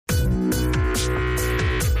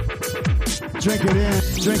Drink it in,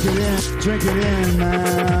 drink it in, drink it in,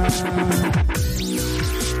 man. It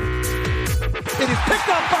is picked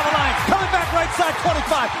up by the Lions. Coming back right side,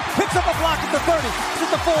 25. Picks up a block at the 30. It's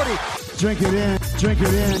at the 40. Drink it in, drink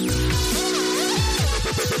it in.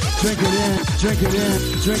 Drink it in, drink it in,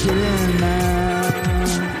 drink it in, man.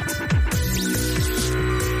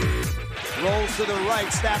 Rolls to the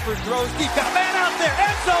right. Stafford throws deep. Got a man out there.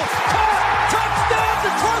 Enzo. Caught. Touchdown,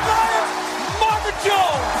 Detroit Lions. Marvin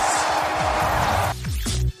Jones.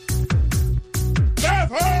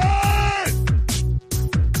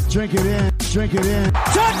 Drink it in, drink it in.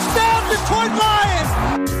 Touchdown, Detroit Lions.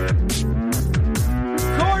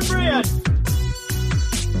 Cornbread.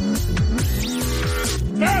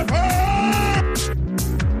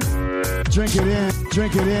 Drink it in,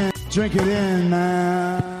 drink it in, drink it in,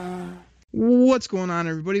 man. What's going on,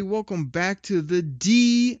 everybody? Welcome back to the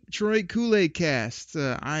Detroit Kool-Aid Cast.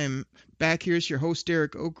 I am back here as your host,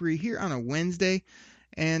 Derek Oakery, here on a Wednesday,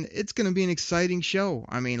 and it's going to be an exciting show.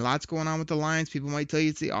 I mean, lots going on with the Lions. People might tell you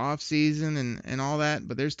it's the off season and all that,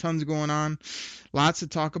 but there's tons going on, lots to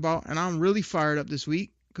talk about, and I'm really fired up this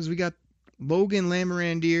week because we got Logan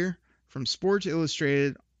Lamorandier from Sports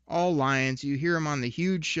Illustrated, all Lions. You hear him on the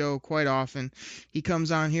Huge Show quite often. He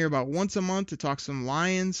comes on here about once a month to talk some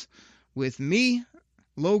Lions with me.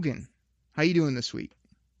 Logan, how you doing this week?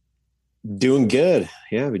 Doing good.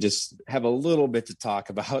 Yeah, we just have a little bit to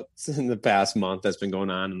talk about in the past month that's been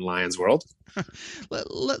going on in the Lions world.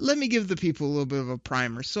 Let me give the people a little bit of a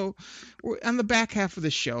primer. So on the back half of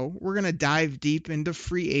the show, we're going to dive deep into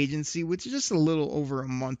free agency, which is just a little over a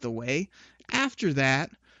month away. After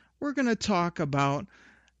that, we're going to talk about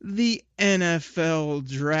the NFL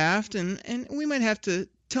draft, and we might have to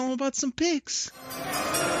tell them about some picks.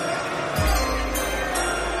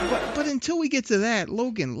 But until we get to that,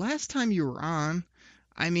 Logan, last time you were on,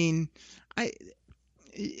 I mean,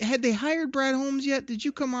 had they hired Brad Holmes yet? Did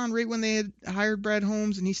you come on right when they had hired Brad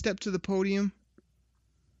Holmes and he stepped to the podium?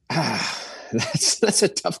 That's a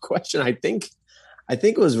tough question. I think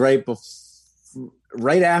it was right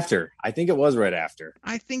after. I think it was right after.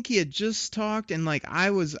 I think he had just talked, and like I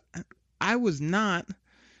was not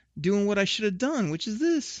doing what I should have done, which is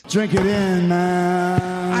this. Drink it in, man.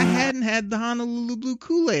 I hadn't had the Honolulu Blue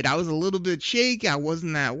Kool-Aid. I was a little bit shaky. I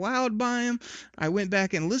wasn't that wowed by him. I went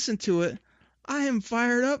back and listened to it. I am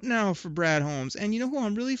fired up now for Brad Holmes. And you know who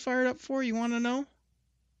I'm really fired up for? You want to know?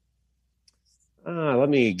 Let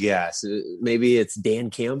me guess. Maybe it's Dan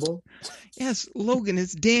Campbell? Yes, Logan,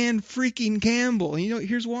 it's Dan freaking Campbell. You know,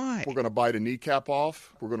 here's why. We're going to bite a kneecap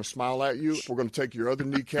off. We're going to smile at you. We're going to take your other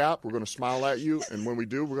kneecap. We're going to smile at you. And when we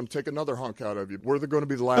do, we're going to take another hunk out of you. We're going to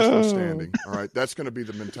be the last one standing. All right? That's going to be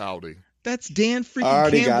the mentality. That's Dan freaking Campbell.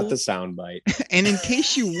 Already got the soundbite. And in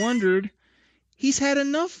case you wondered, he's had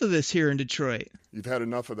enough of this here in Detroit. You've had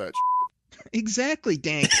enough of that. Exactly,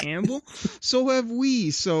 Dan Campbell. So have we.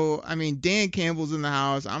 So, I mean, Dan Campbell's in the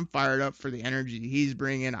house. I'm fired up for the energy he's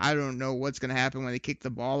bringing. I don't know what's going to happen when they kick the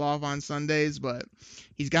ball off on Sundays, but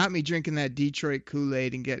he's got me drinking that Detroit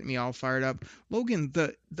Kool-Aid and getting me all fired up. Logan,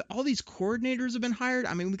 all these coordinators have been hired.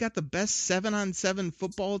 I mean, we got the best 7-on-7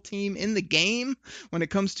 football team in the game when it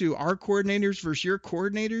comes to our coordinators versus your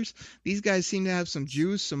coordinators. These guys seem to have some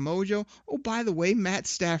juice, some mojo. Oh, by the way, Matt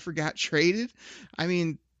Stafford got traded. I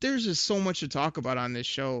mean, there's just so much to talk about on this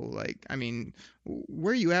show. Like, I mean,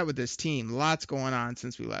 where are you at with this team? Lots going on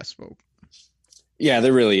since we last spoke. Yeah,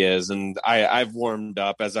 there really is. And I've warmed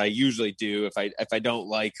up as I usually do. If I don't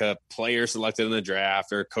like a player selected in the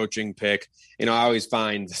draft or a coaching pick, you know, I always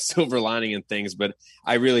find the silver lining in things. But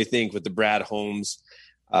I really think with the Brad Holmes,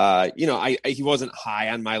 you know, he wasn't high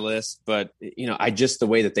on my list, but, you know, just the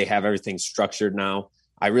way that they have everything structured now,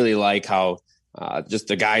 I really like how just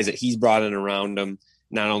the guys that he's brought in around him.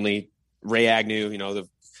 Not only Ray Agnew, you know, the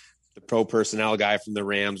pro personnel guy from the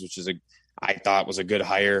Rams, which I thought was a good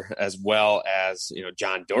hire, as well as, you know,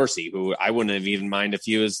 John Dorsey, who I wouldn't have even mind if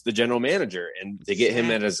he was the general manager, and to get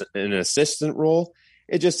him as an assistant role,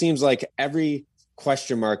 it just seems like every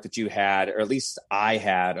question mark that you had, or at least I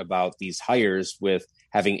had about these hires with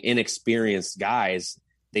having inexperienced guys,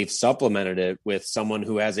 they've supplemented it with someone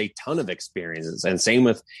who has a ton of experiences. And same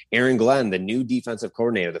with Aaron Glenn, the new defensive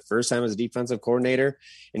coordinator, the first time as a defensive coordinator.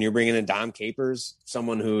 And you're bringing in Dom Capers,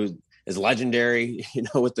 someone who is legendary, you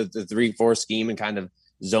know, with the 3-4 scheme and kind of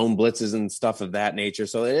zone blitzes and stuff of that nature.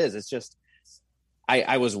 So it's just,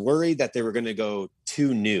 I was worried that they were going to go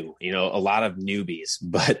too new, you know, a lot of newbies,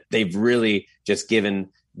 but they've really just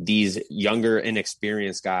given these younger,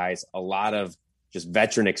 inexperienced guys a lot of just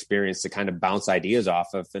veteran experience to kind of bounce ideas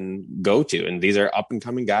off of and go to. And these are up and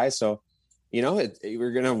coming guys. So, you know,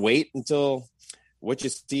 we're going to wait until what you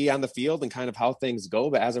see on the field and kind of how things go.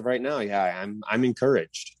 But as of right now, yeah, I'm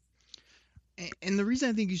encouraged. And the reason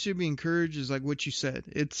I think you should be encouraged is like what you said.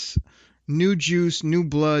 It's new juice, new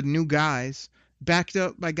blood, new guys, backed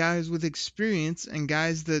up by guys with experience and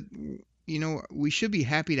guys that, you know, we should be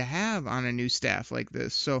happy to have on a new staff like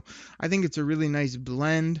this. So I think it's a really nice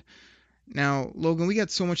blend. Now, Logan, we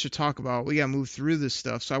got so much to talk about. We got to move through this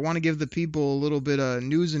stuff. So I want to give the people a little bit of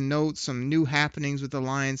news and notes, some new happenings with the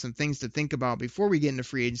Lions, some things to think about before we get into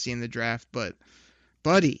free agency and the draft. But,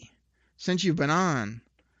 buddy, since you've been on,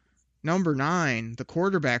 number 9, the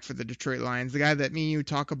quarterback for the Detroit Lions, the guy that me and you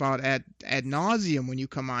talk about ad nauseum when you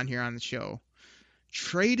come on here on the show,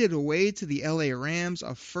 traded away to the LA Rams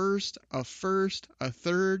a first, a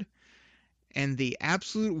third, and the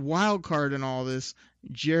absolute wild card in all this,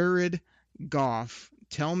 Jared Goff.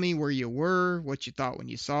 Tell me where you were, what you thought when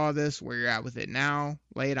you saw this, where you're at with it now.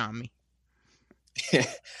 Lay it on me.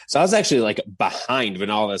 So I was actually like behind when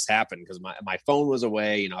all this happened because my phone was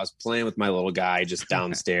away. You know, I was playing with my little guy just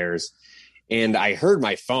downstairs and I heard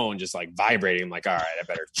my phone just like vibrating. I'm like, all right, I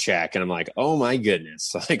better check. And I'm like, oh my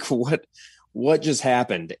goodness, like what just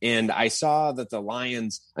happened? And I saw that the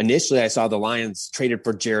Lions traded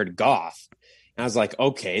for Jared Goff. And I was like,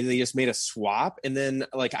 okay, they just made a swap. And then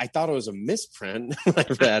like, I thought it was a misprint. I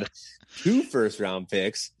read 2 first-round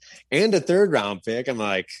picks and a 3rd-round pick. I'm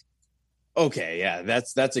like, okay, yeah,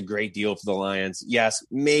 that's a great deal for the Lions. Yes,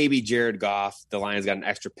 maybe Jared Goff, the Lions got an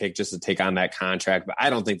extra pick just to take on that contract, but I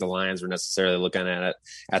don't think the Lions were necessarily looking at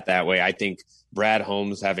it that way. I think Brad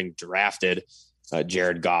Holmes, having drafted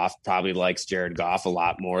Jared Goff, probably likes Jared Goff a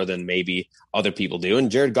lot more than maybe other people do.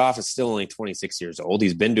 And Jared Goff is still only 26 years old.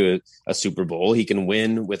 He's been to a Super Bowl. He can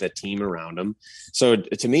win with a team around him. So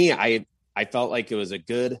to me, I felt like it was a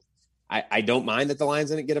good – I don't mind that the Lions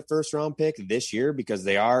didn't get a first-round pick this year because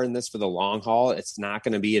they are in this for the long haul. It's not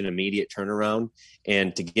going to be an immediate turnaround.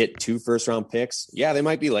 And to get 2 first-round picks, yeah, they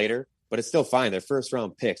might be later, but it's still fine. They're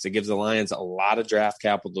first-round picks. It gives the Lions a lot of draft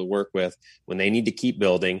capital to work with when they need to keep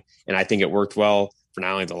building. And I think it worked well for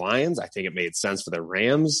not only the Lions. I think it made sense for the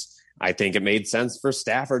Rams. I think it made sense for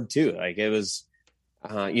Stafford too. Like it was,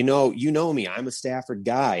 you know me, I'm a Stafford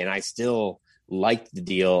guy, and I still liked the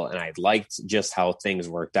deal, and I liked just how things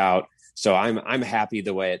worked out. So I'm happy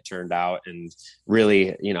the way it turned out, and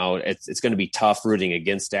really, you know, it's going to be tough rooting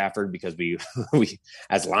against Stafford because we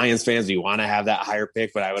as Lions fans, we want to have that higher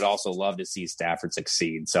pick, but I would also love to see Stafford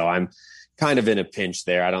succeed. So I'm kind of in a pinch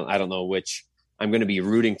there. I don't know which I'm going to be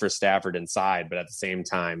rooting for Stafford inside, but at the same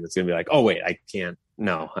time, it's going to be like, oh wait, I can't.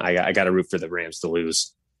 No, I got to root for the Rams to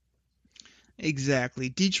lose. Exactly.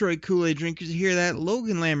 Detroit Kool-Aid drinkers, you hear that?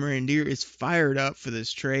 Logan Lamorandier is fired up for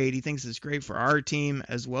this trade. He thinks it's great for our team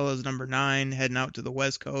as well as number 9 heading out to the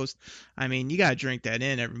West Coast. I mean, you got to drink that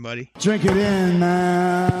in, everybody. Drink it in,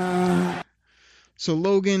 man. So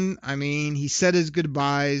Logan, I mean, he said his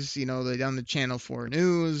goodbyes, you know, on the Channel 4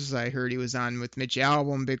 News. I heard he was on with Mitch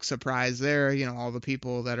Albom, big surprise there. You know, all the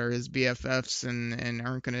people that are his BFFs and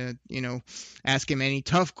aren't going to, you know, ask him any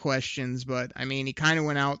tough questions. But, I mean, he kind of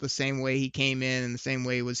went out the same way he came in and the same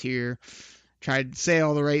way he was here. Tried to say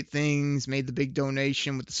all the right things, made the big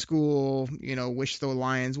donation with the school, you know, wished the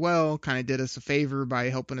Lions well, kind of did us a favor by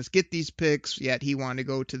helping us get these picks, yet he wanted to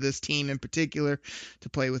go to this team in particular to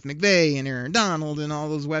play with McVay and Aaron Donald and all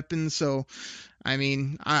those weapons. So, I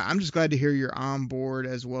mean, I'm just glad to hear you're on board,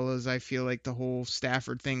 as well as I feel like the whole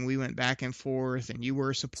Stafford thing, we went back and forth, and you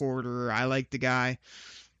were a supporter. I like the guy.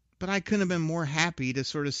 But I couldn't have been more happy to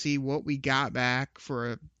sort of see what we got back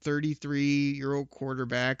for a 33-year-old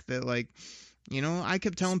quarterback that, like, you know, I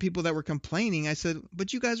kept telling people that were complaining, I said,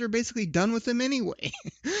 but you guys are basically done with him anyway.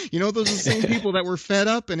 You know, those are the same people that were fed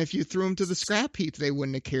up, and if you threw him to the scrap heap, they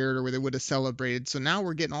wouldn't have cared or they would have celebrated. So now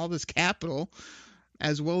we're getting all this capital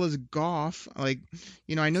as well as Goff. Like,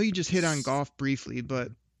 you know, I know you just hit on Goff briefly,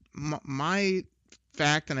 but my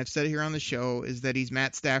fact, and I've said it here on the show, is that he's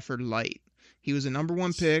Matt Stafford light. He was a number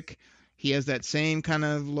 1 pick. He has that same kind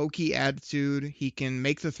of low-key attitude. He can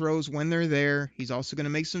make the throws when they're there. He's also going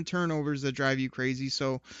to make some turnovers that drive you crazy.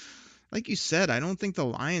 So, like you said, I don't think the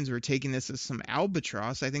Lions are taking this as some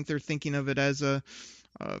albatross. I think they're thinking of it as a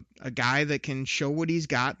guy that can show what he's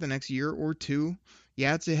got the next year or two.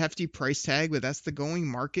 Yeah, it's a hefty price tag, but that's the going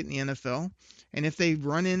market in the NFL. And if they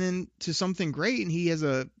run into something great and he has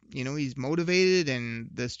he's motivated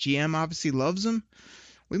and this GM obviously loves him,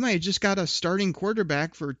 we might have just got a starting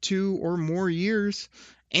quarterback for 2 or more years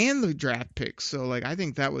and the draft picks. So, like, I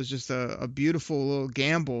think that was just a beautiful little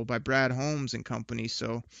gamble by Brad Holmes and company.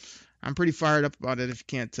 So I'm pretty fired up about it, if you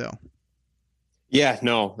can't tell. Yeah,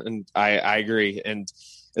 no, and I agree. And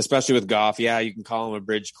especially with Goff, yeah, you can call him a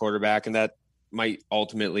bridge quarterback, and that might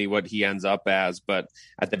ultimately what he ends up as, but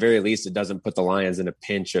at the very least, it doesn't put the Lions in a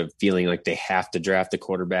pinch of feeling like they have to draft a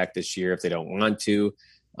quarterback this year if they don't want to.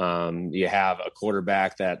 You have a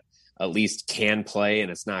quarterback that at least can play, and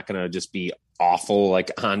it's not going to just be awful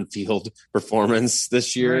like on-field performance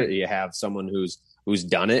this year. Right. You have someone who's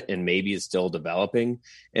done it and maybe is still developing,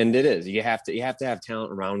 and it is. You have to have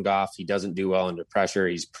talent around Goff. He doesn't do well under pressure.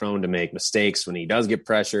 He's prone to make mistakes when he does get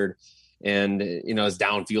pressured. And, his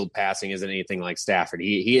downfield passing isn't anything like Stafford.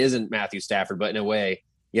 He isn't Matthew Stafford, but in a way,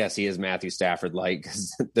 yes, he is Matthew Stafford-like,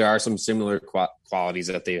 because there are some similar qualities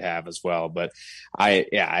that they have as well. But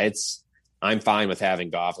I'm fine with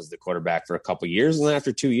having Goff as the quarterback for a couple of years. And then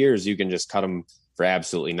after 2 years, you can just cut him for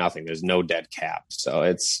absolutely nothing. There's no dead cap. So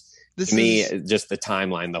just the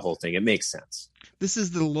timeline, the whole thing, it makes sense. This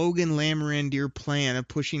is the Logan Lamorandier plan of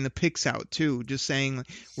pushing the picks out too. Just saying,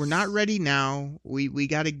 we're not ready now. We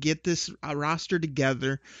got to get this roster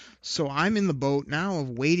together. So I'm in the boat now of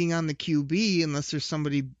waiting on the QB unless there's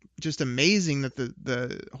somebody just amazing that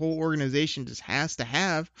the whole organization just has to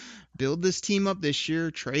have. Build this team up this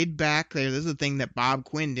year, trade back there. This is a thing that Bob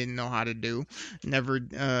Quinn didn't know how to do. Never,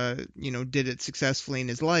 did it successfully in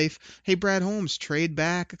his life. Hey, Brad Holmes, trade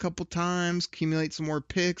back a couple times, accumulate some more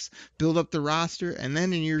picks, build up the roster, and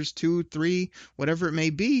then in years 2, 3, whatever it may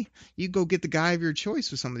be, you go get the guy of your choice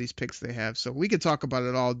with some of these picks they have. So we could talk about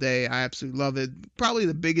it all day. I absolutely love it. Probably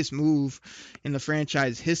the biggest move in the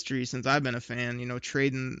franchise history since I've been a fan,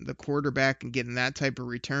 trading the quarterback and getting that type of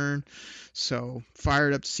return. So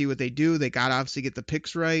fired up to see what they do. They got to obviously get the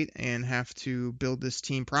picks right and have to build this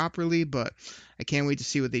team properly, but I can't wait to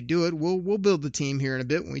see what they do it. We'll build the team here in a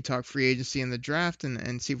bit when we talk free agency and the draft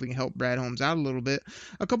and see if we can help Brad Holmes out a little bit.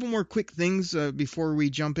 A couple more quick things before we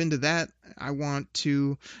jump into that. I want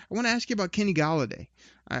to ask you about Kenny Golladay.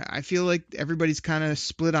 I feel like everybody's kind of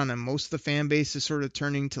split on him. Most of the fan base is sort of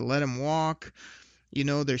turning to let him walk.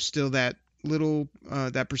 There's still that little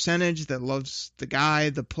that percentage that loves the guy,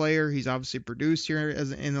 the player. He's obviously produced here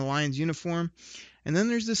in the Lions uniform. And then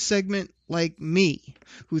there's this segment like me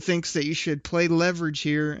who thinks that you should play leverage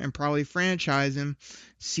here and probably franchise him,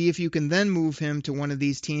 see if you can then move him to one of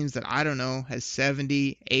these teams that, I don't know, has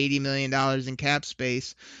 $70-80 million in cap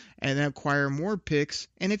space and then acquire more picks.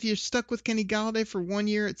 And if you're stuck with Kenny Golladay for 1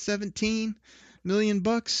 year at $17 million,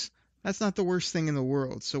 that's not the worst thing in the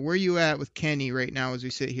world. So where are you at with Kenny right now as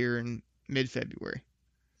we sit here in mid-February?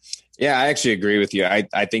 Yeah, I actually agree with you.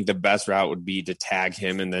 I think the best route would be to tag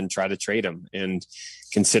him and then try to trade him. And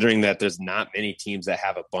considering that there's not many teams that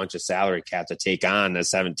have a bunch of salary cap to take on a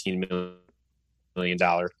 $17 million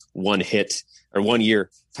 1 year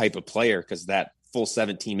type of player, because that full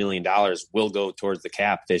 $17 million will go towards the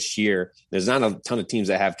cap this year. There's not a ton of teams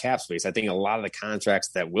that have cap space. I think a lot of the contracts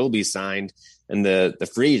that will be signed in the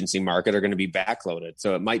free agency market are going to be backloaded.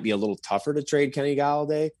 So it might be a little tougher to trade Kenny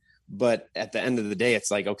Golladay. But at the end of the day, it's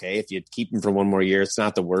like, okay, if you keep him for 1 more year, it's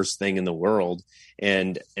not the worst thing in the world.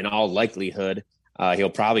 And in all likelihood, he'll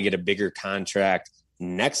probably get a bigger contract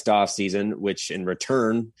next offseason, which in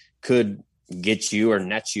return could get you or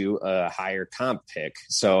net you a higher comp pick.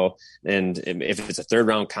 So, and if it's a 3rd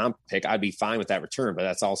round comp pick, I'd be fine with that return. But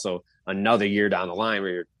that's also another year down the line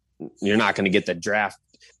where you're not going to get the draft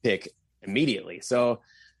pick immediately. So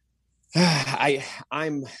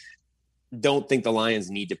I'm don't think the Lions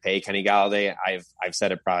need to pay Kenny Golladay. I've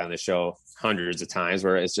said it probably on the show hundreds of times,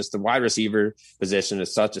 where it's just the wide receiver position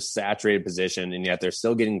is such a saturated position, and yet they're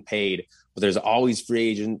still getting paid. But there's always free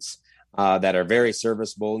agents that are very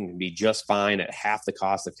serviceable and can be just fine at half the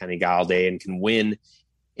cost of Kenny Golladay and can win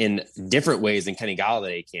in different ways than Kenny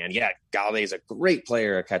Golladay can. Yeah, Golladay is a great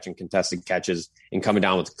player at catching contested catches and coming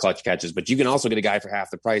down with clutch catches, but you can also get a guy for half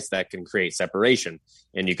the price that can create separation,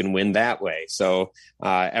 and you can win that way. So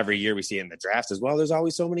every year we see in the draft as well, there's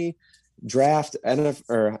always so many draft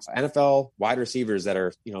NFL wide receivers that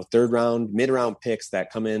are, 3rd round, mid-round picks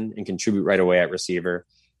that come in and contribute right away at receiver.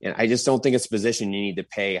 And I just don't think it's a position you need to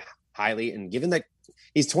pay highly. And given that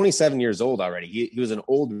he's 27 years old already, he was an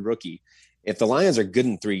old rookie. If the Lions are good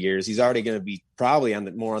in 3 years, he's already going to be probably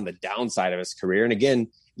more on the downside of his career. And again,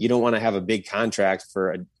 you don't want to have a big contract for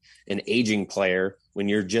an aging player when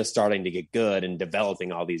you're just starting to get good and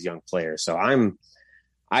developing all these young players. So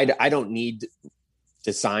I don't need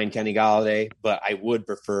to sign Kenny Golladay, but I would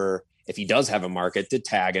prefer, if he does have a market, to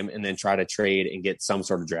tag him and then try to trade and get some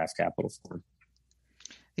sort of draft capital for him.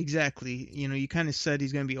 Exactly. You kind of said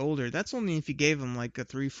he's going to be older. That's only if you gave him like a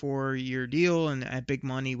 3-4 year deal and at big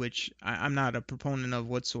money, which I'm not a proponent of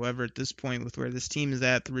whatsoever at this point with where this team is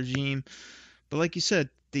at, the regime. But like you said,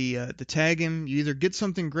 the tag him, you either get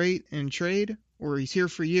something great in trade or he's here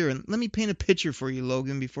for a year. And let me paint a picture for you,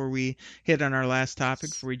 Logan, before we hit on our last topic,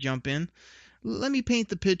 before we jump in. Let me paint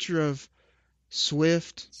the picture of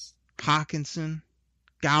Swift, Hawkinson,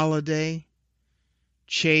 Galladay,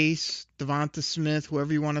 Chase, Devonta Smith,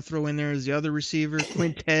 whoever you want to throw in there as the other receiver,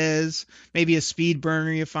 Quintez, maybe a speed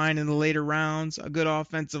burner you find in the later rounds, a good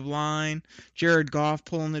offensive line, Jared Goff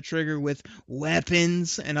pulling the trigger with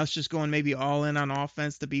weapons, and us just going maybe all in on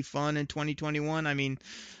offense to be fun in 2021. I mean,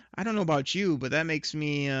 I don't know about you, but that makes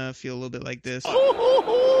me feel a little bit like this.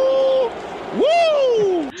 Woo!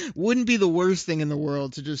 Wouldn't be the worst thing in the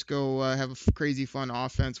world to just go have a crazy fun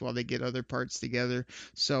offense while they get other parts together.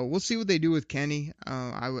 So we'll see what they do with Kenny.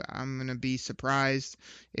 I'm going to be surprised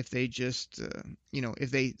if they just,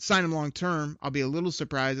 if they sign him long term. I'll be a little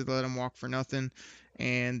surprised if they let him walk for nothing.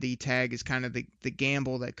 And the tag is kind of the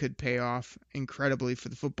gamble that could pay off incredibly for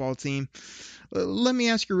the football team. Let me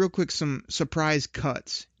ask you real quick some surprise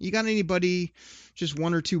cuts. You got anybody, just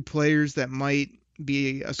one or two players that might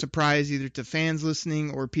be a surprise either to fans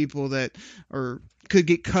listening or people that could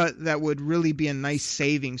get cut that would really be a nice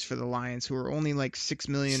savings for the Lions, who are only like $6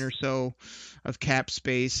 million or so of cap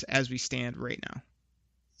space as we stand right now?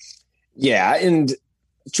 Yeah, and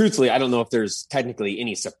truthfully, I don't know if there's technically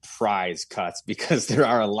any surprise cuts, because there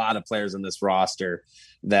are a lot of players on this roster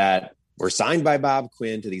that were signed by Bob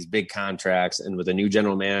Quinn to these big contracts, and with a new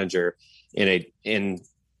general manager in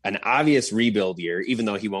an obvious rebuild year, even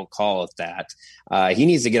though he won't call it that, he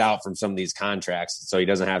needs to get out from some of these contracts so he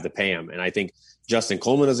doesn't have to pay them. And I think Justin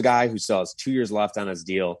Coleman is a guy who still has 2 years left on his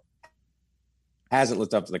deal, hasn't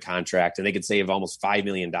lived up to the contract, and they could save almost $5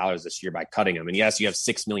 million this year by cutting him. And yes, you have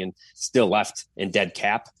 $6 million still left in dead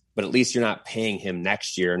cap, but at least you're not paying him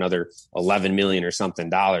next year another $11 million or something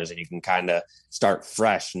dollars, and you can kind of start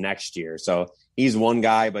fresh next year. So he's one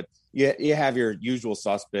guy, but you have your usual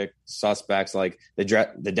suspects like the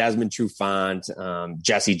Desmond Trufant,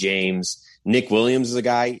 Jesse James. Nick Williams is a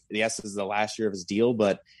guy, yes, this is the last year of his deal,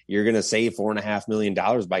 but you're going to save $4.5 million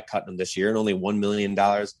by cutting him this year, and only $1 million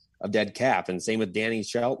of dead cap. And same with Danny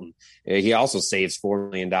Shelton. He also saves $4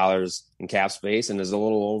 million in cap space and is a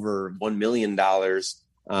little over $1 million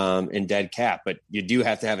in dead cap. But you do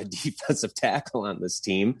have to have a defensive tackle on this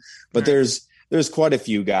team. But there's quite a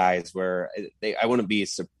few guys where I wouldn't be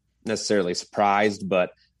necessarily surprised,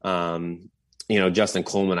 but Justin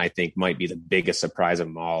Coleman, I think, might be the biggest surprise of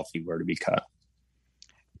them all if he were to be cut.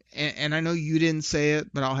 And I know you didn't say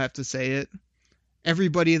it, but I'll have to say it.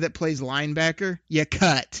 Everybody that plays linebacker, you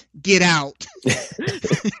cut. Get out.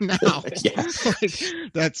 Now. Yeah.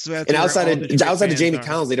 That's and outside of Jamie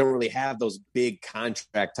Collins, they don't really have those big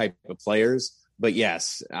contract type of players. But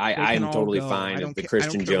yes, I'm totally fine with the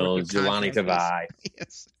Christian Jones, Jelani Tavai.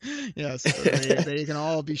 Yes. They can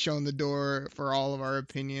all be shown the door for all of our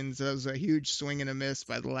opinions. That was a huge swing and a miss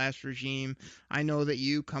by the last regime. I know that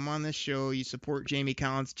you come on this show, you support Jamie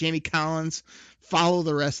Collins. Jamie Collins, follow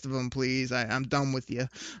the rest of them, please. I'm done with you.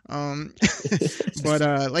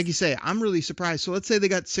 But like you say, I'm really surprised. So let's say they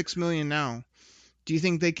got $6 million now. Do you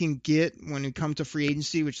think they can get, when it comes to free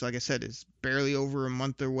agency, which, like I said, is barely over a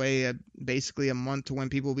month away, basically a month to when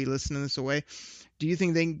people will be listening this away, do you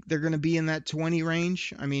think they're going to be in that 20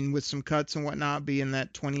 range? I mean, with some cuts and whatnot, be in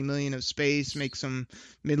that 20 million of space, make some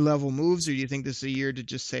mid-level moves? Or do you think this is a year to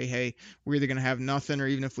just say, hey, we're either going to have nothing, or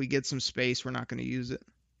even if we get some space, we're not going to use it?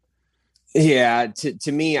 Yeah,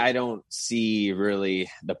 to me, I don't see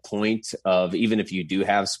really the point of, even if you do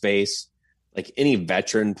have space, like any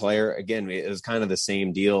veteran player, again, it was kind of the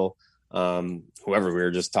same deal. Whoever we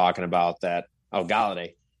were just talking about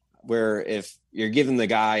Galladay, where if you're giving the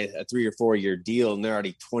guy a 3 or 4 year deal and they're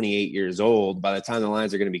already 28 years old, by the time the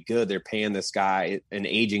Lions are going to be good, they're paying this guy, an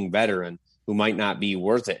aging veteran who might not be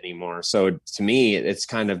worth it anymore. So to me, it's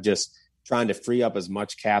kind of just trying to free up as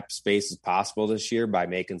much cap space as possible this year by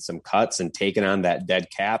making some cuts and taking on that dead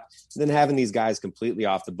cap, and then having these guys completely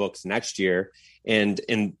off the books next year. And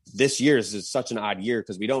this year is such an odd year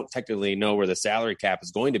because we don't technically know where the salary cap is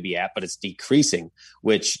going to be at, but it's decreasing,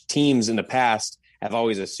 which teams in the past have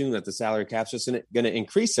always assumed that the salary cap is just going to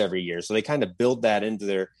increase every year. So they kind of build that into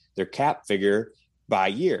their cap figure by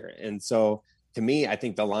year. And so to me, I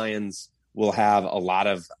think the Lions will have a lot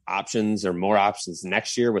of options, or more options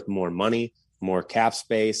next year with more money, more cap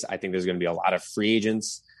space. I think there's going to be a lot of free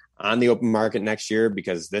agents on the open market next year,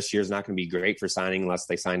 because this year's not going to be great for signing unless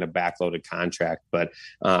they sign a backloaded contract. But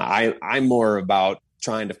I'm more about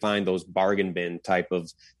trying to find those bargain bin type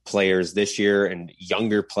of players this year, and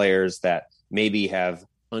younger players that maybe have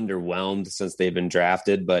underwhelmed since they've been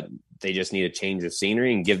drafted, but they just need a change of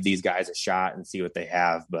scenery, and give these guys a shot and see what they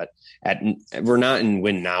have. But we're not in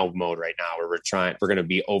win now mode right now, where we're going to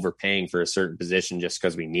be overpaying for a certain position just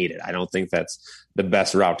because we need it. I don't think that's the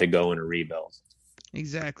best route to go in a rebuild.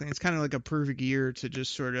 Exactly. It's kind of like a perfect year to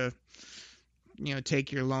just sort of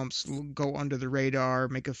take your lumps, go under the radar,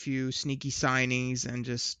 make a few sneaky signings, and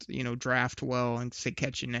just, draft well and say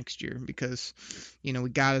catch you next year, because, we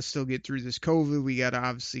got to still get through this COVID. We got to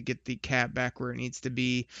obviously get the cap back where it needs to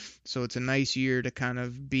be. So it's a nice year to kind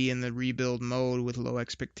of be in the rebuild mode with low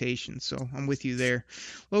expectations. So I'm with you there.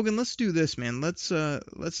 Logan, let's do this, man. Let's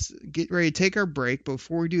get ready to take our break.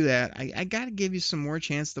 Before we do that, I got to give you some more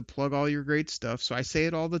chance to plug all your great stuff. So I say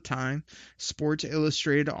it all the time. Sports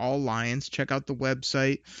Illustrated All Lions. Check out the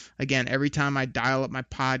website. Again, every time I dial up my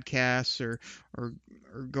podcasts or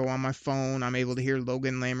go on my phone, I'm able to hear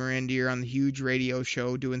Logan Lamorandier on the Huge radio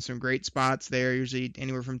show doing some great spots there, usually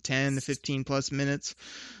anywhere from 10 to 15 plus minutes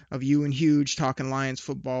of you and Huge talking Lions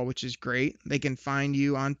football, which is great. They can find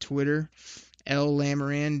you on Twitter, L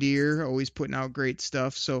Lamorandier, always putting out great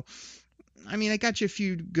stuff. So I got you a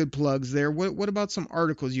few good plugs there. What about some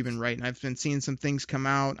articles you've been writing? I've been seeing some things come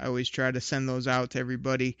out. I always try to send those out to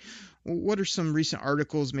everybody. What are some recent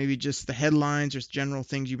articles, maybe just the headlines or general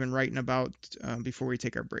things you've been writing about before we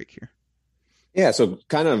take our break here? Yeah, so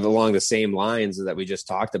kind of along the same lines that we just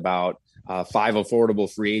talked about, 5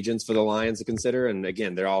 affordable free agents for the Lions to consider. And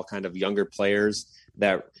again, they're all kind of younger players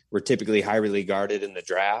that were typically highly regarded in the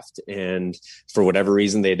draft. And for whatever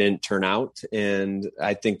reason, they didn't turn out. And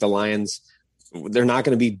I think the Lions, they're not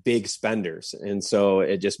going to be big spenders. And so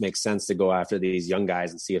it just makes sense to go after these young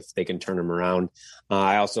guys and see if they can turn them around.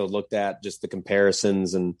 I also looked at just the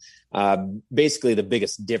comparisons and basically the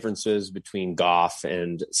biggest differences between Goff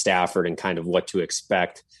and Stafford and kind of what to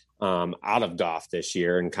expect out of Goff this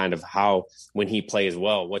year, and kind of how, when he plays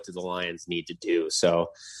well, what do the Lions need to do?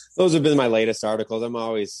 So those have been my latest articles.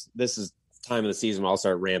 This is time of the season where I'll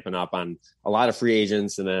start ramping up on a lot of free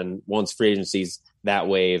agents. And then once free agency's, that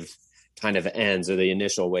wave kind of ends, or the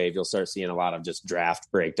initial wave, you'll start seeing a lot of just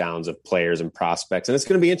draft breakdowns of players and prospects. And it's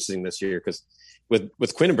going to be interesting this year because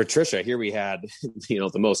with Quinn and Patricia, here we had,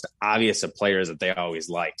 the most obvious of players that they always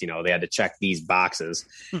liked. They had to check these boxes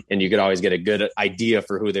and you could always get a good idea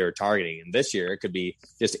for who they were targeting. And this year it could be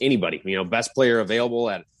just anybody, best player available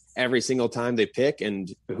at every single time they pick.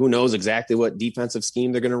 And who knows exactly what defensive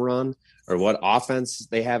scheme they're going to run or what offense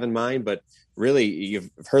they have in mind. But really, you've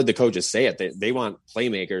heard the coaches say it. They want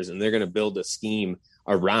playmakers, and they're going to build a scheme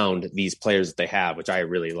around these players that they have, which I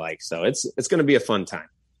really like. So it's going to be a fun time.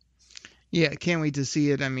 Yeah, can't wait to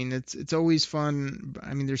see it. It's always fun.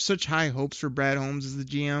 There's such high hopes for Brad Holmes as the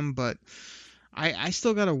GM, but I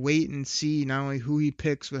still got to wait and see not only who he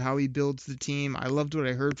picks, but how he builds the team. I loved what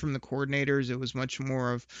I heard from the coordinators. It was much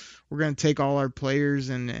more of, we're going to take all our players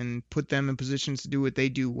and put them in positions to do what they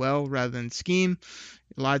do well rather than scheme.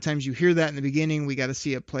 A lot of times you hear that in the beginning. We got to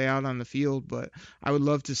see it play out on the field, but I would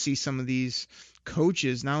love to see some of these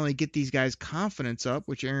coaches not only get these guys confidence up,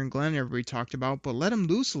 which Aaron Glenn everybody talked about, but let them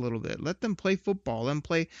loose a little bit. Let them play football. Let them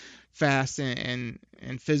play fast and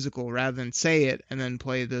physical rather than say it and then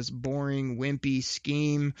play this boring, wimpy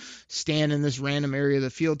scheme, stand in this random area of the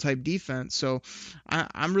field type defense. So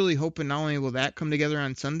I'm really hoping not only will that come together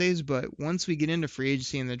on Sundays, but once we get into free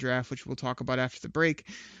agency and the draft, which we'll talk about after the break,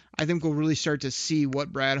 I think we'll really start to see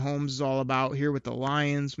what Brad Holmes is all about here with the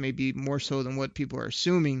Lions, maybe more so than what people are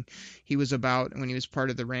assuming he was about when he was part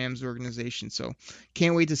of the Rams organization. So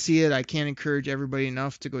can't wait to see it. I can't encourage everybody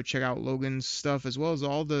enough to go check out Logan's stuff, as well as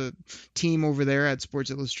all the team over there at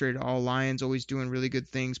Sports Illustrated All Lions, always doing really good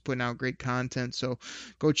things, putting out great content. So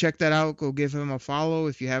go check that out. Go give him a follow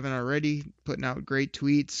if you haven't already, putting out great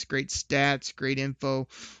tweets, great stats, great info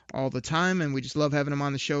all the time. And we just love having him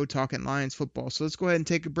on the show talking Lions football. So let's go ahead and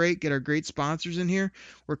take a break, get our great sponsors in here.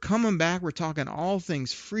 We're coming back. We're talking all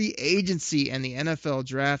things free agency and the NFL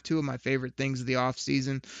draft, two of my favorite things of the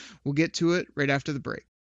offseason. We'll get to it right after the break.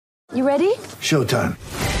 You ready? Showtime.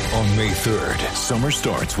 On May 3rd, summer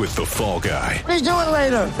starts with The Fall Guy. What are you doing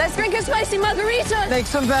later? Let's drink a spicy margarita. Make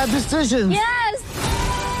some bad decisions. Yes!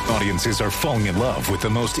 Audiences are falling in love with the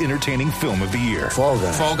most entertaining film of the year. Fall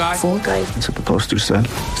Guy. Fall Guy? Fall guy. That's what the poster said.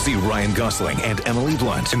 See Ryan Gosling and Emily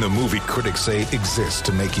Blunt in the movie critics say exists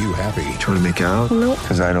to make you happy. Trying to make it out? Nope.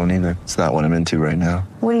 Because I don't either. It's not what I'm into right now.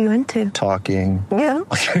 What are you into? Talking. Yeah.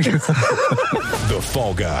 The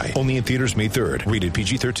Fall Guy. Only in theaters May 3rd. Rated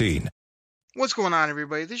PG-13. What's going on,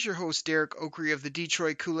 everybody? This is your host, Derek Oakrey of the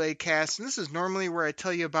Detroit Kool-Aid Cast, and this is normally where I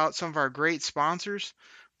tell you about some of our great sponsors.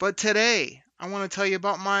 But today, I want to tell you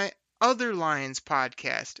about my other Lions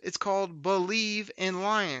podcast. It's called Believe in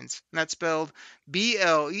Lions, and that's spelled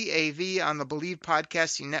B-L-E-A-V on the Believe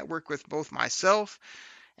Podcasting Network with both myself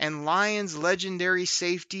and Lions legendary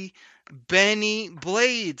safety, Benny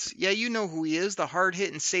Blades. Yeah, you know who he is, the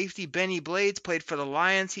hard-hitting safety. Benny Blades played for the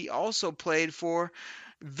Lions. He also played for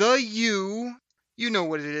the U. You know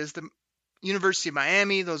what it is, the University of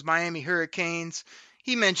Miami, those Miami Hurricanes.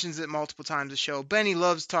 He mentions it multiple times a show. Benny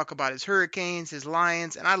loves to talk about his Hurricanes, his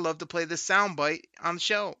Lions, and I love to play this soundbite on the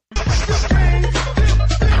show.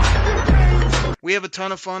 We have a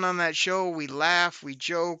ton of fun on that show. We laugh, we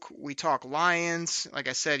joke, we talk Lions. Like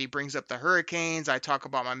I said, he brings up the Hurricanes. I talk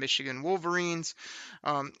about my Michigan Wolverines.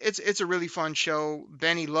 It's a really fun show.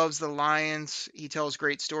 Benny loves the Lions. He tells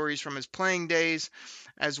great stories from his playing days,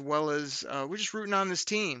 as well as we're just rooting on this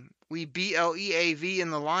team. We BLEAV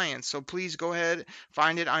in the Lions. So please go ahead,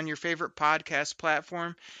 find it on your favorite podcast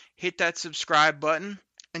platform. Hit that subscribe button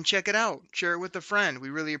and check it out. Share it with a friend. We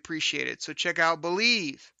really appreciate it. So check out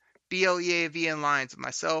Believe. BLEAV and Lions,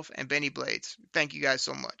 myself and Benny Blades. Thank you guys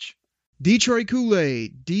so much. Detroit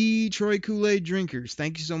Kool-Aid drinkers.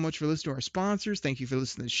 Thank you so much for listening to our sponsors. Thank you for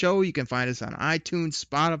listening to the show. You can find us on iTunes,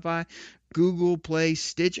 Spotify, Google Play,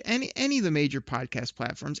 Stitch, any of the major podcast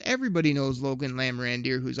platforms. Everybody knows Logan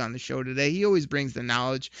Lamrandier, who's on the show today. He always brings the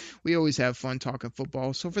knowledge. We always have fun talking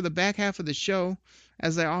football. So for the back half of the show,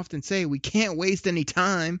 as I often say, we can't waste any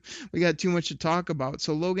time. We got too much to talk about.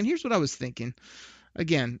 So Logan, here's what I was thinking.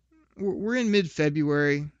 Again, we're in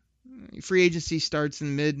mid-February. Free agency starts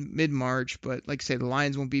in mid-March, but like I say, the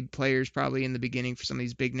Lions won't be players probably in the beginning for some of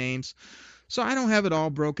these big names. So I don't have it all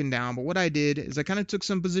broken down, but what I did is I kind of took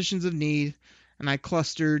some positions of need and I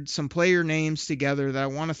clustered some player names together that I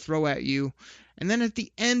want to throw at you. And then at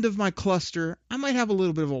the end of my cluster, I might have a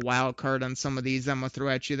little bit of a wild card on some of these I'm going to throw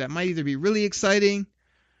at you that might either be really exciting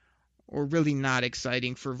or really not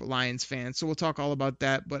exciting for Lions fans. So we'll talk all about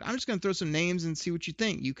that, but I'm just going to throw some names and see what you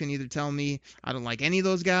think. You can either tell me I don't like any of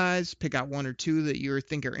those guys, pick out one or two that you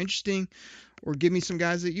think are interesting, or give me some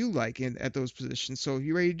guys that you like at those positions. So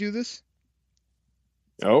you ready to do this?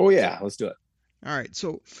 Oh, yeah. Let's do it. All right.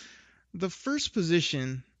 So the first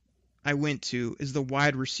position I went to is the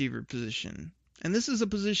wide receiver position. And this is a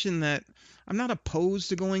position that I'm not opposed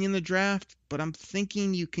to going in the draft, but I'm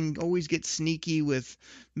thinking you can always get sneaky with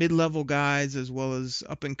mid-level guys as well as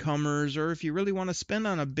up-and-comers, or if you really want to spend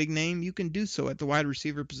on a big name, you can do so at the wide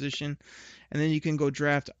receiver position, and then you can go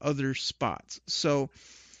draft other spots. So,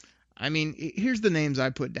 I mean, here's the names I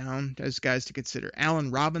put down as guys to consider. Allen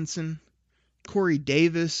Robinson, Corey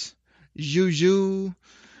Davis, Juju,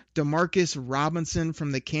 Demarcus Robinson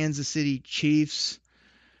from the Kansas City Chiefs,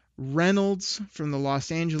 Reynolds from the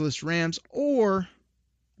Los Angeles Rams, or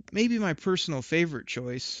maybe my personal favorite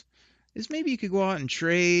choice is maybe you could go out and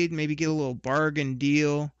trade, maybe get a little bargain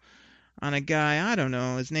deal on a guy, I don't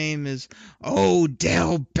know, his name is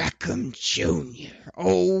Odell Beckham Jr.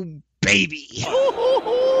 Oh, baby.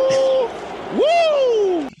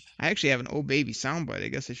 Woo! I actually have an Oh Baby soundbite. I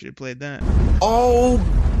guess I should have played that. Oh,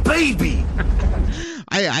 baby!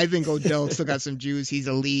 I think Odell still got some juice. He's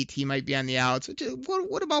elite. He might be on the outs.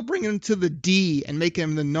 What about bringing him to the D and making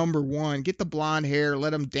him the number one? Get the blonde hair,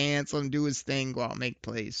 let him dance, let him do his thing, go out and make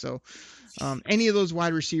plays. So any of those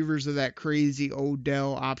wide receivers of that crazy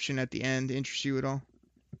Odell option at the end interest you at all?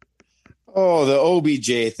 Oh, the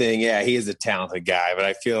OBJ thing. Yeah, he is a talented guy, but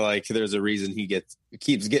I feel like there's a reason he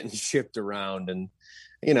keeps getting shipped around. And,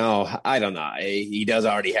 you know, I don't know. He does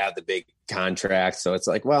already have the big contract. So it's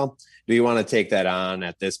like, well, do you want to take that on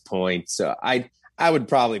at this point? So I would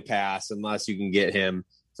probably pass unless you can get him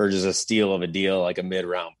for just a steal of a deal, like a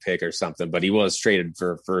mid-round pick or something. But he was traded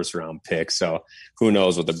for a first-round pick. So who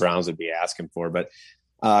knows what the Browns would be asking for. But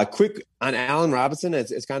quick on Allen Robinson,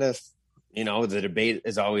 it's kind of, you know, the debate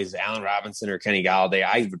is always Allen Robinson or Kenny Galladay.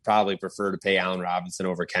 I would probably prefer to pay Allen Robinson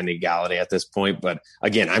over Kenny Galladay at this point. But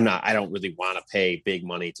again, I don't really want to pay big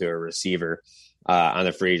money to a receiver on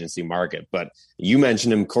the free agency market. But you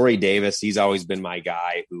mentioned him, Corey Davis. He's always been my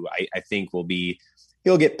guy who I think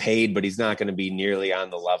he'll get paid, but he's not going to be nearly on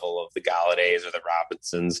the level of the Galladays or the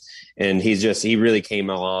Robinsons. And he really came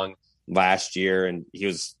along last year, and he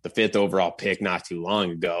was the 5th overall pick not too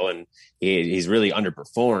long ago. And he's really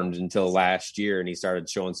underperformed until last year, and he started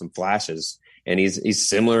showing some flashes. And he's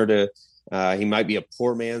similar to he might be a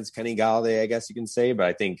poor man's Kenny Galladay, I guess you can say, but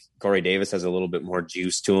I think Corey Davis has a little bit more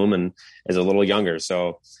juice to him and is a little younger.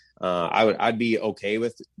 So I'd be okay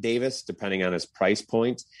with Davis depending on his price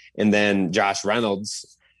point. And then Josh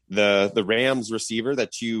Reynolds, the Rams receiver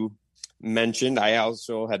that you mentioned, I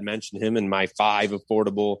also had mentioned him in my 5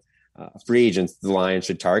 affordable free agents the Lions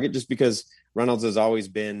should target, just because Reynolds has always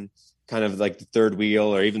been kind of like the third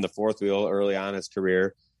wheel or even the fourth wheel early on in his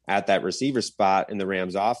career at that receiver spot in the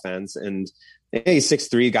Rams offense. And he's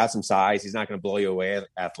 6'3", got some size. He's not going to blow you away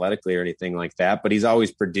athletically or anything like that, but he's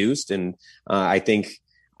always produced. And I think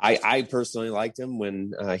I personally liked him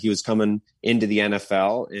when he was coming into the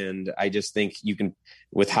NFL. And I just think you can,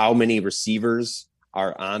 with how many receivers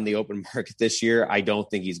are on the open market this year, I don't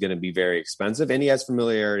think he's going to be very expensive. And he has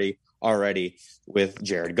familiarity already with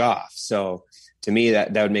Jared Goff. So to me,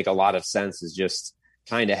 that would make a lot of sense, is just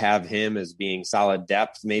kind of have him as being solid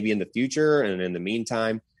depth maybe in the future. And in the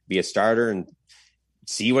meantime, be a starter and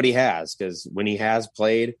see what he has. Because when he has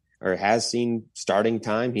played or has seen starting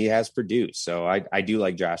time, he has produced. So I do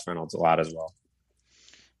like Josh Reynolds a lot as well.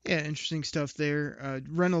 Yeah, interesting stuff there.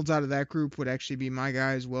 Reynolds out of that group would actually be my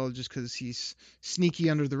guy as well, just because he's sneaky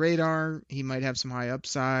under the radar. He might have some high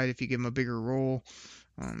upside if you give him a bigger role.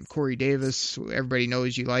 Corey Davis, everybody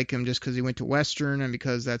knows you like him just because he went to Western and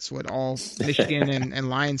because that's what all Michigan and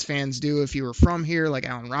Lions fans do. If you were from here, like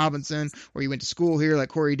Allen Robinson, or you went to school here, like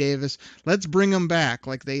Corey Davis, let's bring him back.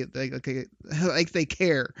 Like they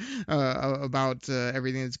care about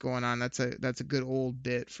everything that's going on. That's a good old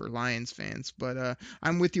bit for Lions fans. But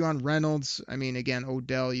I'm with you on Reynolds. I mean, again,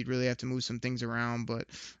 Odell, you'd really have to move some things around. But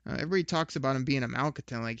everybody talks about him being a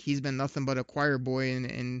Malcontent. Like he's been nothing but a choir boy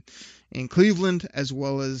in Cleveland, as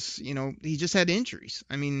well as, he just had injuries.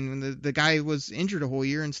 I mean, the guy was injured a whole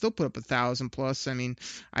year and still put up 1,000 plus. I mean,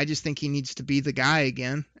 I just think he needs to be the guy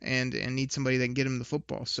again and need somebody that can get him the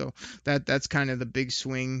football. So that's kind of the big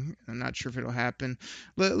swing. I'm not sure if it'll happen.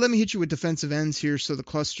 Let me hit you with defensive ends here. So the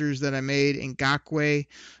clusters that I made: Ngakoue,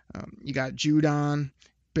 you got Judon,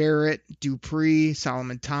 Barrett, Dupree,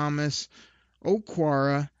 Solomon Thomas,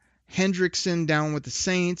 Okwara, Hendrickson down with the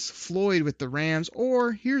Saints, Floyd with the Rams,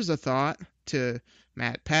 or here's a thought to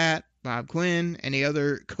Matt Pat, Bob Quinn, any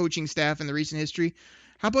other coaching staff in the recent history.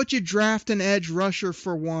 How about you draft an edge rusher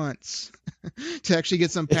for once to actually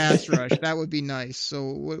get some pass rush? That would be nice.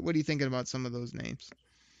 So what are you thinking about some of those names?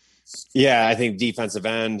 Yeah, I think defensive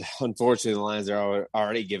end, unfortunately, the Lions are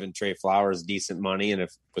already giving Trey Flowers decent money. And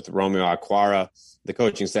if with Romeo Okwara, the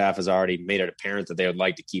coaching staff has already made it apparent that they would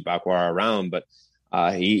like to keep Okwara around, but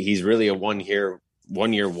he's really a one-year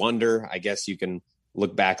wonder. I guess you can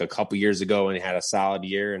look back a couple years ago and he had a solid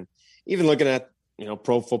year. And even looking at,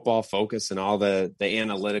 Pro Football Focus and all the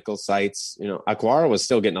analytical sites, Okwara was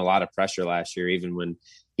still getting a lot of pressure last year, even when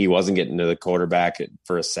he wasn't getting to the quarterback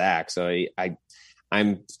for a sack. So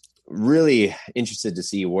I'm really interested to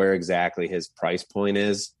see where exactly his price point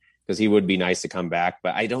is, because he would be nice to come back.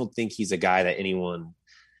 But I don't think he's a guy that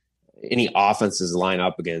any offenses line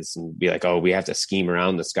up against and be like, oh, we have to scheme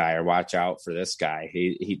around this guy or watch out for this guy.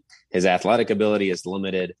 His athletic ability is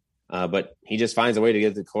limited, but he just finds a way to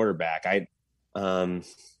get the quarterback. Trey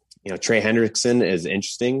Hendrickson is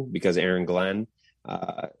interesting because Aaron Glenn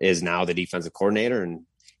is now the defensive coordinator, and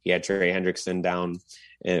he had Trey Hendrickson down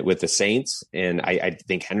with the Saints. And I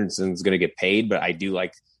think Hendrickson's going to get paid, but I do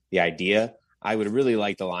like the idea. I would really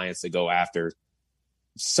like the Lions to go after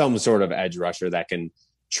some sort of edge rusher that can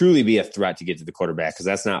truly be a threat to get to the quarterback, because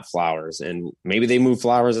that's not Flowers. And maybe they move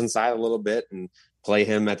Flowers inside a little bit and play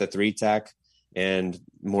him at the 3 tech and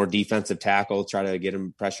more defensive tackle, try to get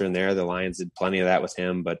him pressure in there. The Lions did plenty of that with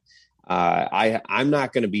him, but I'm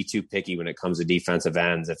not going to be too picky when it comes to defensive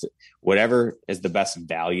ends. If whatever is the best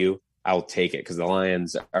value, I'll take it, because the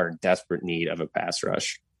Lions are in desperate need of a pass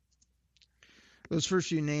rush. Those first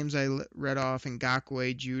few names I read off,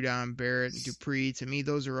 Ngakoue, Judon, Barrett, Dupree, to me,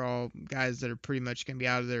 those are all guys that are pretty much going to be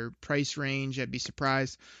out of their price range. I'd be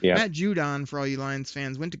surprised. Yeah. Matt Judon, for all you Lions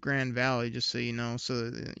fans, went to Grand Valley, just so you know.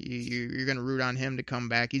 So you're going to root on him to come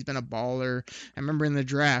back. He's been a baller. I remember in the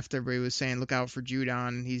draft, everybody was saying, look out for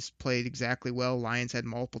Judon. He's played exactly well. Lions had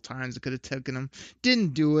multiple times that could have taken him.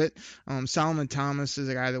 Didn't do it. Solomon Thomas is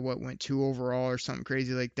a guy that went 2 overall or something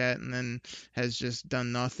crazy like that, and then has just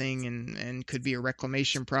done nothing and could be a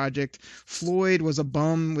reclamation project. Floyd was a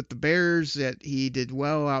bum with the Bears, that he did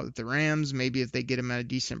well out with the Rams. Maybe if they get him at a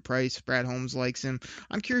decent price, Brad Holmes likes him.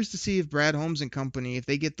 I'm curious to see if Brad Holmes and company, if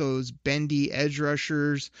they get those bendy edge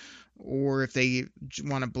rushers, or if they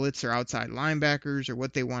want to blitz their outside linebackers, or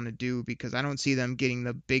what they want to do, because I don't see them getting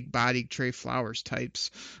the big-bodied Trey Flowers types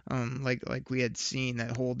like we had seen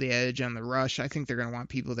that hold the edge on the rush. I think they're going to want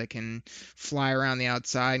people that can fly around the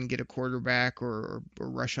outside and get a quarterback or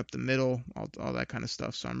rush up the middle, all that kind of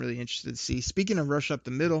stuff. So I'm really interested to see. Speaking of rush up the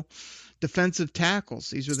middle, defensive tackles.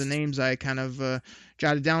 These are the names I kind of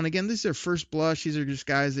jotted down. Again, this is their first blush. These are just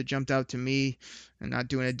guys that jumped out to me. I'm not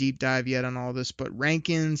doing a deep dive yet on all this, but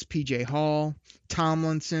Rankins, P.J. Hall,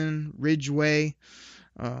 Tomlinson, Ridgeway.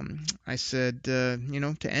 I said, to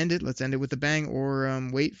end it, let's end it with a bang, or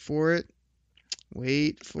wait for it.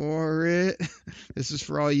 Wait for it. This is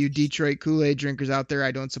for all you Detroit Kool-Aid drinkers out there.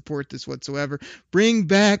 I don't support this whatsoever. Bring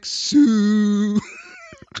back Sue.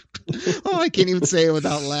 Oh, I can't even say it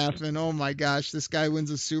without laughing. Oh my gosh, this guy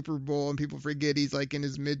wins a Super Bowl and people forget he's like in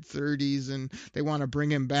his mid 30s and they want to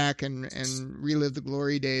bring him back and relive the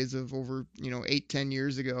glory days of over, 8-10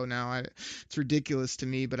 years ago now. It's ridiculous to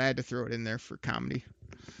me, but I had to throw it in there for comedy.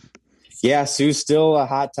 Yeah, Sue's still a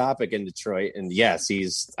hot topic in Detroit. And yes,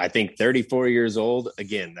 he's, I think, 34 years old.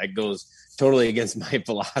 Again, that goes totally against my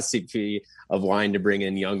philosophy of wanting to bring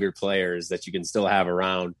in younger players that you can still have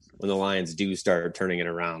around when the Lions do start turning it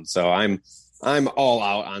around. So I'm all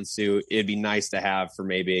out on Sue. It'd be nice to have for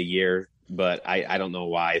maybe a year, but I don't know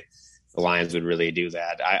why the Lions would really do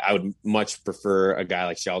that. I would much prefer a guy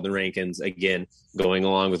like Sheldon Rankins, again, going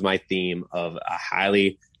along with my theme of a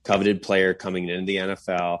highly coveted player coming into the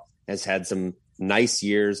NFL, has had some nice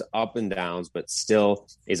years, up and downs, but still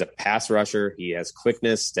is a pass rusher. He has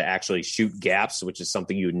quickness to actually shoot gaps, which is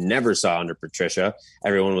something you never saw under Patricia.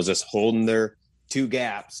 Everyone was just holding their two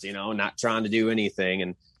gaps, not trying to do anything.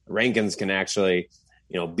 And Rankins can actually,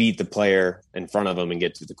 beat the player in front of him and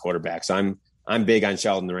get to the quarterback. So I'm big on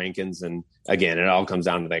Sheldon Rankins. And again, it all comes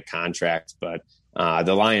down to that contract, but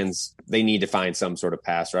the Lions, they need to find some sort of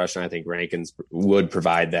pass rush. And I think Rankins would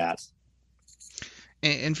provide that.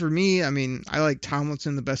 And for me, I mean, I like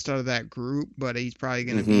Tomlinson the best out of that group, but he's probably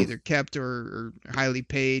going to be either kept or highly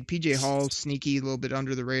paid. PJ Hall's sneaky, a little bit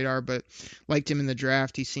under the radar, but liked him in the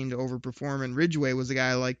draft. He seemed to overperform. And Ridgeway was a guy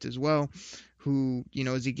I liked as well, who,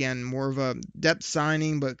 is again more of a depth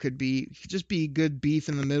signing, but could just be good beef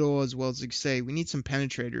in the middle as well. As you say, we need some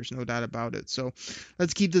penetrators, no doubt about it. So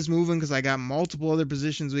let's keep this moving because I got multiple other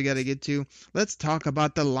positions we got to get to. Let's talk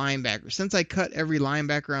about the linebacker. Since I cut every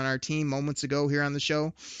linebacker on our team moments ago here on the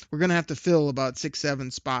show, we're going to have to fill about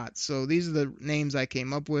 6-7 spots. So these are the names I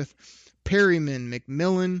came up with: Perryman,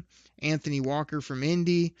 McMillan, Anthony Walker from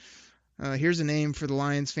Indy. Here's a name for the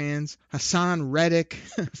Lions fans: Hassan Reddick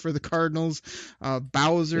for the Cardinals.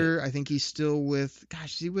 Bowser, I think he's still with,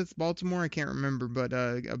 is he with Baltimore? I can't remember, but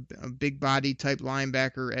a big body type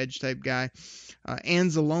linebacker, edge type guy.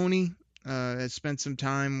 Anzalone has spent some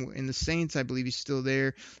time in the Saints. I believe he's still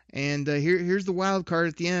there. And here's the wild card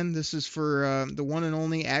at the end. This is for the one and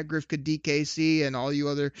only at Grifka DKC and all you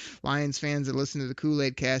other Lions fans that listen to the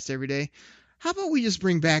Kool-Aid Cast every day. How about we just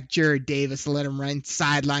bring back Jared Davis and let him run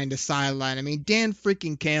sideline to sideline? I mean, Dan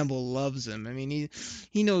freaking Campbell loves him. I mean,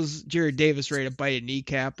 he knows Jared Davis ready to bite a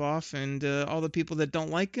kneecap off, and all the people that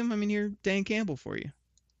don't like him, I mean, you're Dan Campbell for you.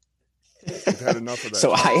 You've had enough of that.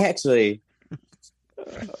 So I actually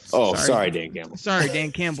sorry, Dan Campbell. Sorry,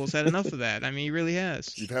 Dan Campbell's had enough of that. I mean, he really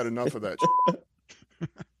has. You've had enough of that.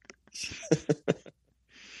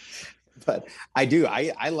 But I do.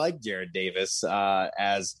 I like Jared Davis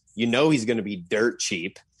as he's going to be dirt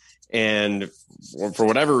cheap. And for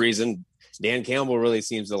whatever reason, Dan Campbell really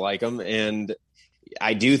seems to like him. And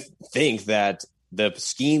I do think that the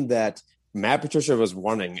scheme that Matt Patricia was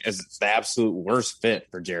running is the absolute worst fit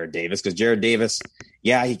for Jared Davis, because Jared Davis,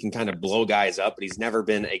 he can kind of blow guys up, but he's never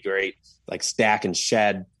been a great stack and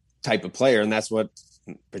shed type of player. And that's what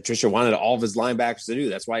Patricia wanted all of his linebackers to do.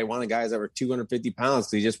 That's why he wanted guys that were 250 pounds,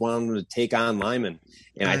 because he just wanted them to take on linemen.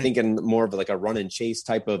 And I think in more of a run and chase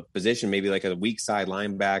type of position, maybe like a weak side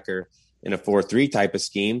linebacker in a 4-3 type of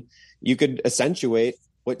scheme, you could accentuate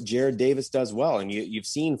what Jared Davis does well. And you've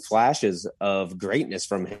seen flashes of greatness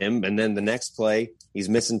from him. And then the next play, he's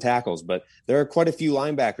missing tackles. But there are quite a few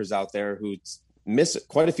linebackers out there who miss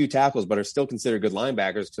quite a few tackles, but are still considered good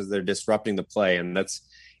linebackers because they're disrupting the play. And that's,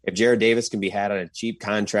 if Jared Davis can be had on a cheap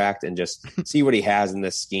contract and just see what he has in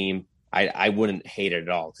this scheme, I wouldn't hate it at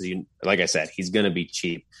all, because like I said, he's going to be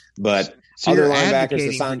cheap. But so other you're linebackers,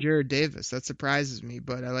 advocating for Jared Davis. That surprises me.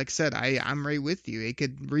 But like I said, I'm right with you. They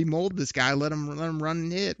could remold this guy, let him run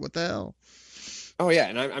and hit. What the hell? Oh, yeah,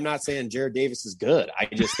 and I'm not saying Jared Davis is good. I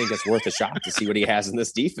just think it's worth a shot to see what he has in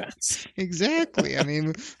this defense. Exactly. I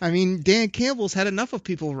mean, Dan Campbell's had enough of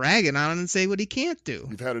people ragging on him and say what he can't do.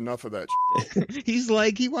 You've had enough of that. He's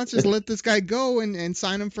like, he wants to let this guy go and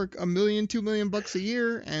sign him for $1 million, $2 million bucks a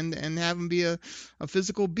year and have him be a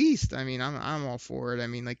physical beast. I mean, I'm all for it. I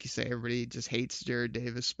mean, like you say, everybody just hates Jared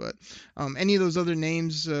Davis. But any of those other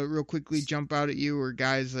names real quickly jump out at you, or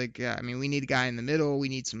guys like, we need a guy in the middle. We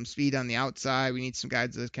need some speed on the outside. We need some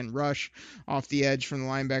guys that can rush off the edge from the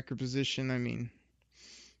linebacker position.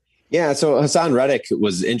 So Hassan Reddick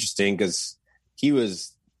was interesting because he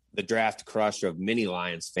was the draft crush of many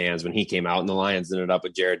Lions fans when he came out, and the Lions ended up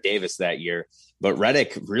with Jared Davis that year. But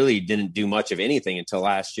Reddick really didn't do much of anything until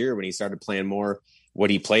last year, when he started playing more what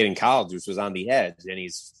he played in college, which was on the edge. And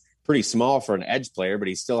he's pretty small for an edge player, but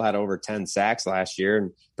he still had over 10 sacks last year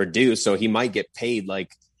and produced. So he might get paid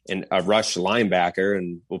like a rush linebacker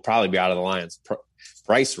and will probably be out of the Lions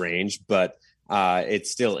price range. But it's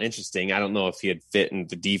still interesting. I don't know if he had fit in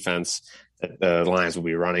the defense that the Lions will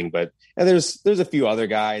be running, but there's a few other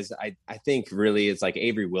guys. I think really it's like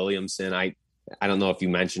Avery Williamson. I don't know if you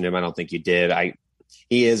mentioned him. I don't think you did.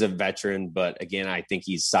 He is a veteran, but again, I think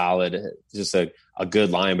he's solid. Just a good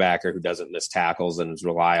linebacker who doesn't miss tackles and is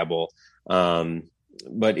reliable.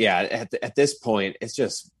 But yeah, at this point, it's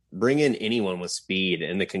just bring in anyone with speed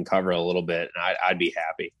and that can cover a little bit. And I'd be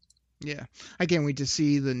happy. Yeah, I can't wait to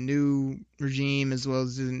see the new regime as well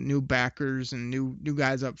as the new backers and new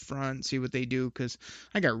guys up front, see what they do, because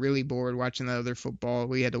I got really bored watching the other football.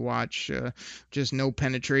 We had to watch just no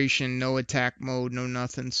penetration, no attack mode, no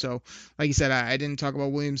nothing. So, like you said, I didn't talk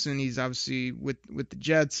about Williamson. He's obviously with the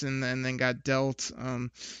Jets and then got dealt.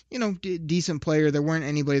 Decent player. There weren't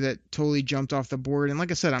anybody that totally jumped off the board. And like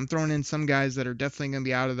I said, I'm throwing in some guys that are definitely going to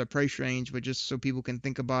be out of the price range, but just so people can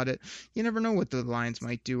think about it, you never know what the Lions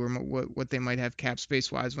might do or what they might have cap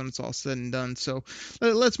space wise when it's all said and done. So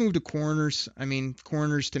let's move to corners. I mean,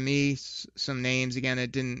 corners to me, some names again,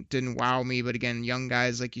 it didn't wow me, but again, young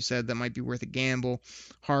guys like you said that might be worth a gamble.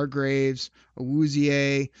 Hargraves,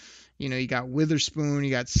 Awuzie, you got Witherspoon, you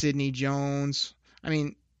got Sidney Jones. I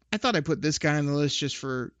mean, I thought I put this guy on the list just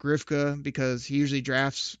for Grifka because he usually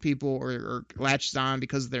drafts people or latches on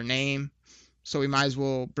because of their name. So we might as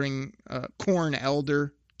well bring Corn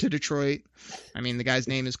Elder to Detroit. I mean, the guy's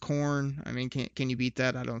name is Corn. I mean, can you beat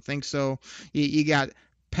that? I don't think so. You got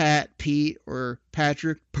Pete or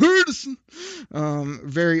Patrick Peterson,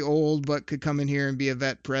 very old, but could come in here and be a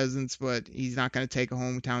vet presence, but he's not going to take a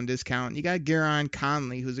hometown discount. You got Garon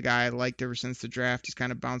Conley, who's a guy I liked ever since the draft. He's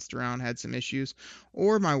kind of bounced around, had some issues.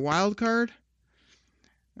 Or my wild card,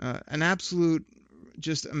 an absolute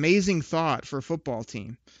just amazing thought for a football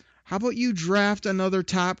team. How about you draft another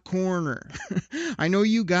top corner? I know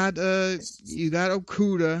you got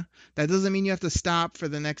Okudah. That doesn't mean you have to stop for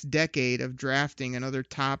the next decade of drafting another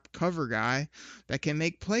top cover guy that can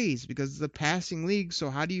make plays because it's a passing league. So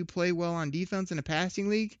how do you play well on defense in a passing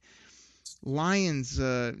league? Lions,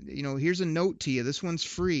 here's a note to you. This one's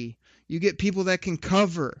free. You get people that can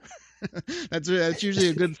cover. That's usually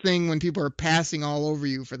a good thing when people are passing all over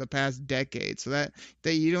you for the past decade. So that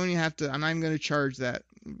you don't even have to. I'm not even going to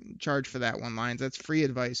charge for that one, Lions. That's free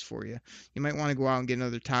advice for you. You might want to go out and get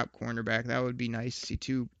another top cornerback. That would be nice to see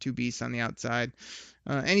two beasts on the outside.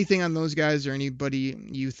 Anything on those guys or anybody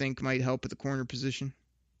you think might help at the corner position?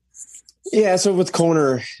 Yeah. So with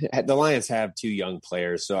corner, the Lions have two young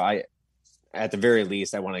players. So at the very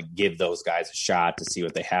least, I want to give those guys a shot to see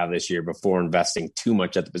what they have this year before investing too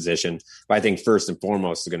much at the position. But I think first and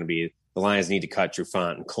foremost is going to be the Lions need to cut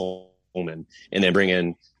Trufant and Coleman and then bring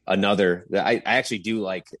in another. I actually do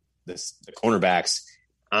like the cornerbacks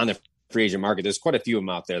on the free agent market. There's quite a few of them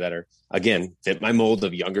out there that are, again, fit my mold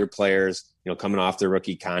of younger players, coming off their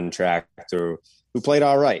rookie contract or who played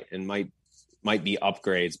all right and might be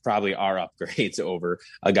upgrades, probably are upgrades over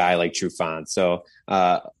a guy like Trufant. So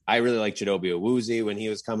I really like Chidobe Awuzie when he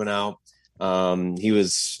was coming out. He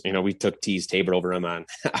was, we took T's Tabor over him on.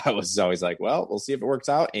 I was always like, well, we'll see if it works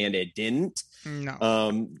out. And it didn't.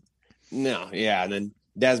 No. No. Yeah. And then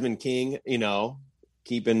Desmond King,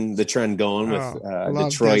 keeping the trend going with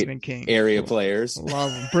Detroit area players.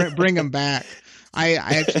 Love him. Bring him back. I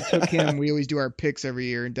actually took him. We always do our picks every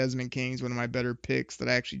year, and Desmond King's one of my better picks that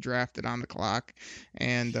I actually drafted on the clock.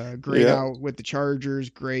 And great out with the Chargers.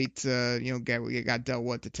 Great, got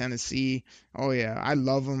dealt to Tennessee. Oh yeah, I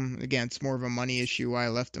love him. Again, it's more of a money issue why I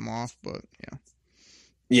left him off, but yeah.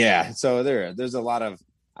 Yeah, so there's a lot of,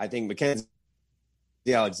 I think Mackenzie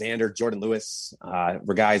Alexander, Jordan Lewis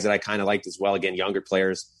were guys that I kind of liked as well. Again, younger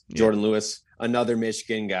players. Yeah. Jordan Lewis, another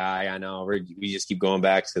Michigan guy. I know we just keep going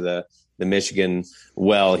back to the Michigan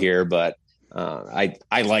well here, but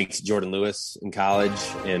I liked Jordan Lewis in college,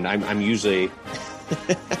 and I'm usually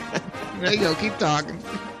there you go, keep talking.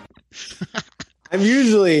 I'm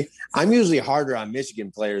usually harder on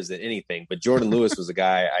Michigan players than anything, but Jordan Lewis was a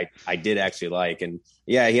guy I did actually like, and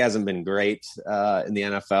yeah, he hasn't been great in the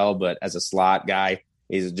NFL, but as a slot guy,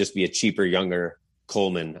 he's just be a cheaper, younger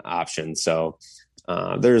Coleman option. So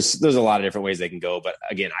there's a lot of different ways they can go, but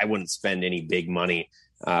again, I wouldn't spend any big money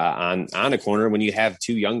on a corner when you have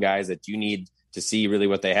two young guys that you need to see really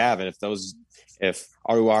what they have. And if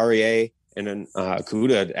Aruarie and then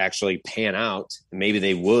Okudah actually pan out, maybe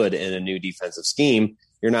they would in a new defensive scheme,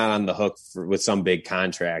 you're not on the hook with some big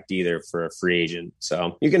contract either for a free agent.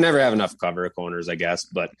 So you can never have enough cover corners, I guess,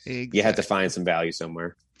 but exactly. You have to find some value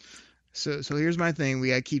somewhere. So here's my thing. We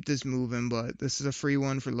got to keep this moving, but this is a free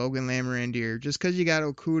one for Logan Lamorandier. Just because you got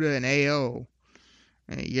Okudah and AO,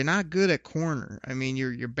 You're not good at corner. I mean,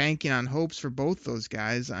 you're banking on hopes for both those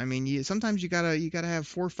guys. I mean, sometimes you gotta have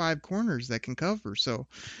 4 or 5 corners that can cover. So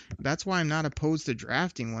that's why I'm not opposed to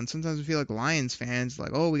drafting one. Sometimes I feel like Lions fans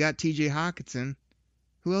like, oh, we got T.J. Hockenson.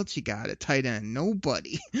 Who else you got at tight end?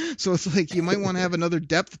 Nobody. So it's like you might want to have another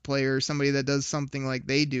depth player, somebody that does something like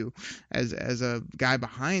they do as a guy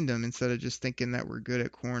behind them instead of just thinking that we're good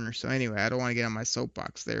at corner. So anyway, I don't want to get on my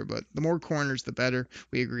soapbox there, but the more corners, the better.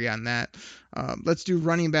 We agree on that. Let's do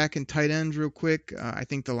running back and tight ends real quick. I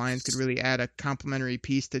think the Lions could really add a complementary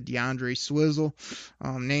piece to DeAndre Swizzle.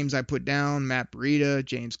 Names I put down: Matt Breida,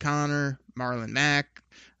 James Conner, Marlon Mack,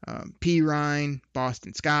 P. Ryan,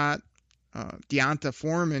 Boston Scott. Deonta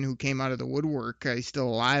Foreman, who came out of the woodwork. He's still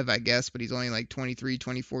alive, I guess, but he's only like 23,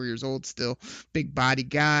 24 years old still. Big body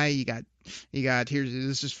guy. You got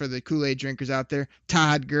this is for the Kool-Aid drinkers out there,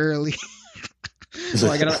 Todd Gurley. So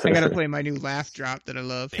I gotta play my new laugh drop that I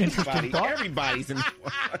love. Everybody's in.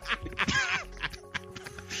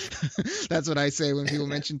 That's what I say when people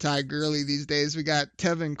mention Ty Gurley these days. We got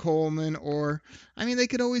Tevin Coleman, or, I mean, they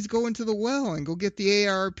could always go into the well and go get the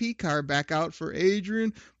AARP card back out for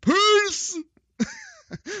Adrian Pearson.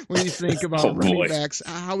 What do you think about running backs?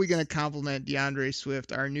 How are we going to compliment DeAndre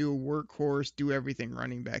Swift, our new workhorse, do everything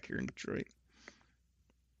running back here in Detroit?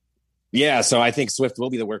 Yeah, so I think Swift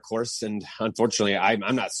will be the workhorse, and unfortunately,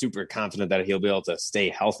 I'm not super confident that he'll be able to stay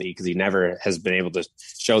healthy because he never has been able to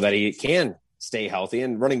show that he can stay healthy.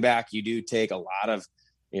 And running back, you do take a lot of,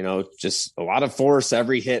 just a lot of force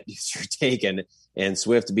every hit you're taking. And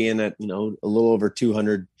Swift being at, a little over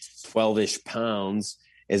 212-ish pounds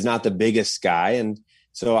is not the biggest guy. And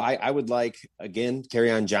so I would like, again,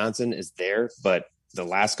 Kerryon Johnson is there, but the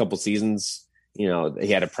last couple seasons, he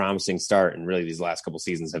had a promising start. And really these last couple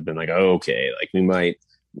seasons have been like, okay, like we might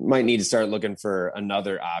need to start looking for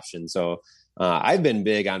another option. So I've been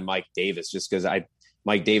big on Mike Davis just because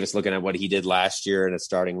Mike Davis, looking at what he did last year in a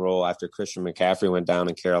starting role after Christian McCaffrey went down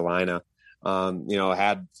in Carolina,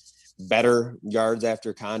 had better yards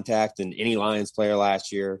after contact than any Lions player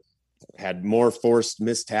last year, had more forced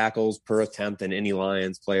missed tackles per attempt than any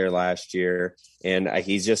Lions player last year. And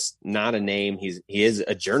he's just not a name. He is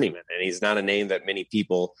a journeyman, and he's not a name that many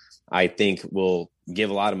people, I think, will give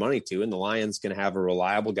a lot of money to. And the Lions can have a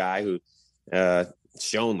reliable guy who,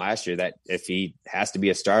 shown last year that if he has to be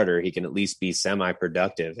a starter, he can at least be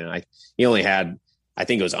semi-productive. And he only had, I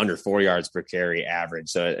think it was under 4 yards per carry average.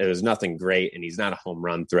 So it was nothing great, and he's not a home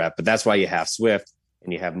run threat, but that's why you have Swift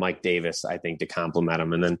and you have Mike Davis, I think, to complement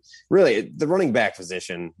him. And then really the running back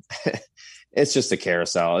position, it's just a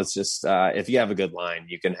carousel. It's just, if you have a good line,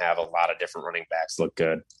 you can have a lot of different running backs look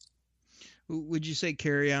good. Would you say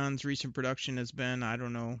Kerryon's recent production has been, I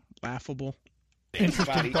don't know, laughable?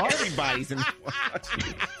 Everybody's in.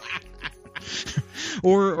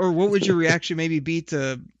 Or what would your reaction maybe be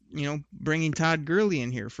to, bringing Todd Gurley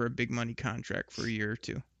in here for a big money contract for a year or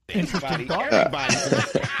two? Everybody's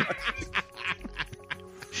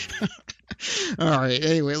All right.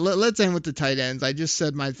 Anyway, let's end with the tight ends. I just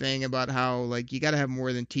said my thing about how, you got to have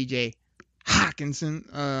more than T.J.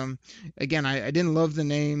 Hockenson. Again, I didn't love the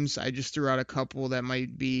names. I just threw out a couple that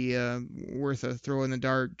might be worth a throw in the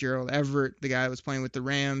dart. Gerald Everett, the guy that was playing with the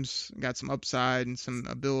Rams, got some upside and some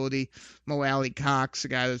ability. Mo Alley Cox, a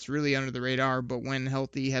guy that's really under the radar, but when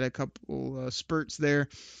healthy, had a couple spurts there.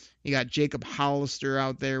 You got Jacob Hollister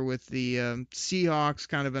out there with the Seahawks,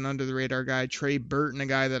 kind of an under the radar guy. Trey Burton, a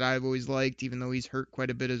guy that I've always liked, even though he's hurt quite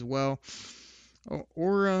a bit as well.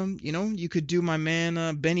 Or you could do my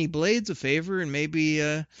man Benny Blades a favor and maybe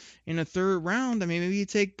in a third round, maybe you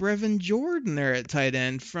take Brevin Jordan there at tight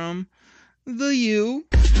end from the U.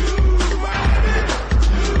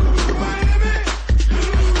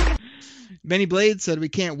 Benny Blades said we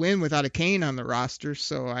can't win without a Kane on the roster,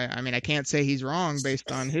 so I can't say he's wrong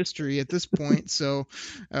based on history at this point. So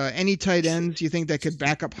any tight ends you think that could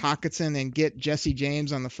back up Hockenson and get Jesse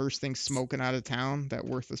James on the first thing smoking out of town, that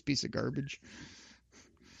worthless piece of garbage?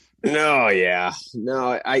 No,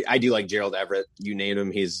 I do like Gerald Everett. You named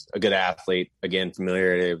him. He's a good athlete. Again,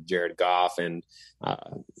 familiarity with Jared Goff and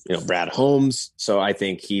Brad Holmes. So I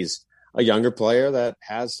think he's a younger player that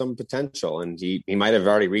has some potential, and he might have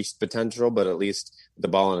already reached potential, but at least with the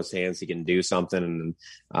ball in his hands, he can do something. And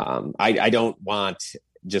I don't want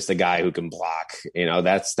just a guy who can block.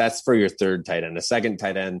 That's for your third tight end. The second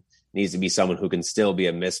tight end needs to be someone who can still be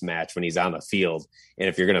a mismatch when he's on the field. And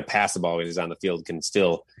if you're going to pass the ball when he's on the field, can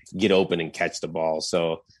still get open and catch the ball.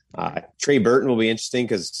 So Trey Burton will be interesting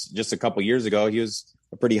because just a couple years ago, he was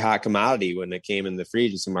a pretty hot commodity when it came in the free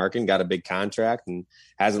agency market and got a big contract and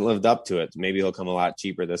hasn't lived up to it. Maybe he'll come a lot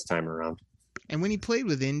cheaper this time around. And when he played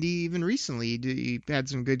with Indy, even recently, he had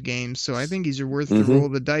some good games. So I think he's worth the roll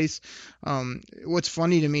of the dice. What's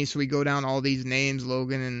funny to me, so we go down all these names,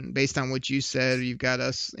 Logan, and based on what you said, you've got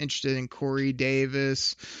us interested in Corey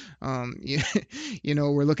Davis.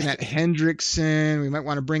 We're looking at Hendrickson. We might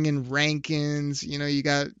want to bring in Rankins. You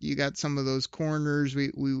got some of those corners.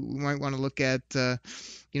 We might want to look at.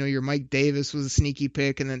 Your Mike Davis was a sneaky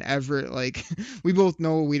pick, and then Everett. Like, we both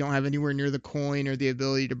know we don't have anywhere near the coin or the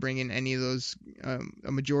ability to bring in any of those,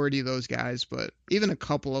 a majority of those guys, but even a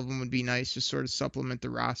couple of them would be nice, just sort of supplement the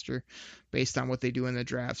roster based on what they do in the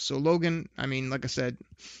draft. So Logan, I mean, like I said,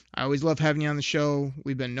 I always love having you on the show.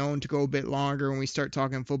 We've been known to go a bit longer when we start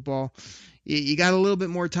talking football. You got a little bit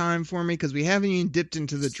more time for me because we haven't even dipped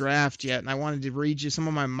into the draft yet, and I wanted to read you some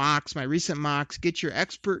of my mocks, my recent mocks, get your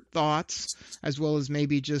expert thoughts, as well as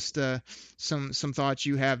maybe just some thoughts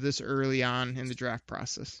you have this early on in the draft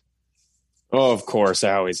process. Oh, of course.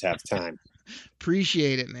 I always have time.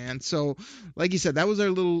 Appreciate it, man. So, like you said, that was our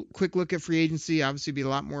little quick look at free agency. Obviously, be a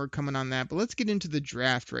lot more coming on that, but let's get into the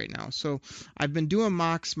draft right now. So, I've been doing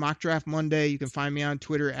mock draft Monday. You can find me on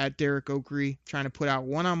Twitter at Derek Oakery. Trying to put out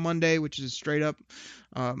one on Monday, which is straight up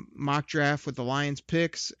mock draft with the Lions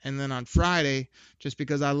picks, and then on Friday, just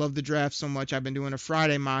because I love the draft so much, I've been doing a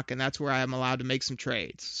Friday mock, and that's where I am allowed to make some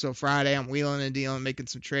trades. So Friday, I'm wheeling and dealing, making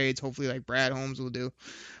some trades, hopefully like Brad Holmes will do.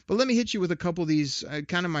 But let me hit you with a couple of these,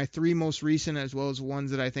 kind of my three most recent, as well as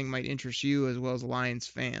ones that I think might interest you, as well as Lions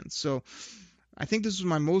fans. So I think this was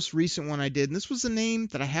my most recent one I did, and this was a name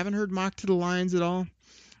that I haven't heard mocked to the Lions at all.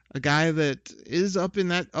 A guy that is up in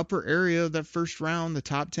that upper area of that first round, the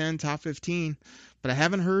top 10, top 15. But I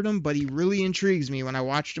haven't heard him, but he really intrigues me when I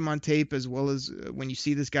watched him on tape, as well as when you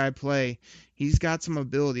see this guy play. He's got some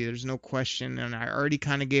ability, there's no question, and I already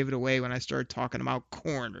kind of gave it away when I started talking about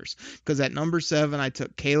corners. Because at number 7, I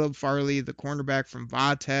took Caleb Farley, the cornerback from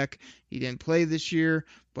Va-Tech. He didn't play this year,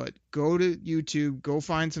 but go to YouTube, go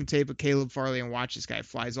find some tape of Caleb Farley and watch this guy.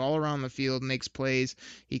 Flies all around the field, makes plays.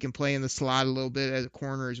 He can play in the slot a little bit as a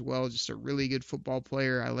corner as well. Just a really good football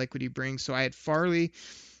player. I like what he brings. So I had Farley.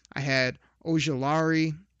 I had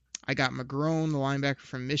Ojulari. I got McGrone, the linebacker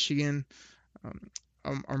from Michigan.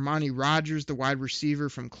 Armani Rogers, the wide receiver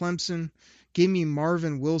from Clemson. Give me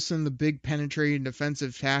Marvin Wilson, the big penetrating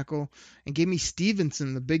defensive tackle. And give me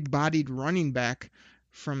Stevenson, the big-bodied running back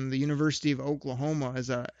from the University of Oklahoma as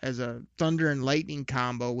a thunder and lightning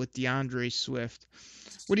combo with DeAndre Swift.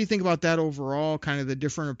 What do you think about that overall, kind of the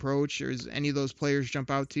different approach? Or does any of those players jump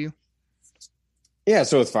out to you? Yeah,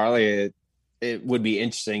 so with Farley, it would be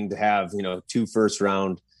interesting to have, 2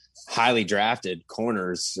 first-round highly drafted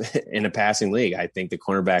corners in a passing league. I think the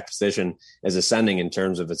cornerback position is ascending in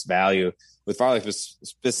terms of its value. With Farley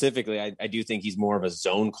specifically, I do think he's more of a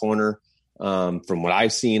zone corner. From what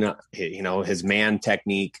I've seen, his man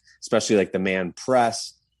technique, especially like the man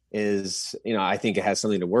press is, I think it has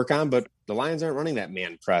something to work on, but the Lions aren't running that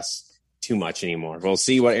man press too much anymore. We'll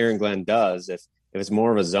see what Aaron Glenn does. If it's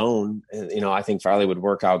more of a zone, I think Farley would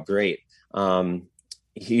work out great. You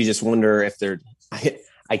just wonder if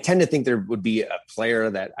I tend to think there would be a player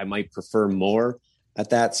that I might prefer more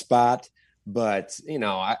at that spot, but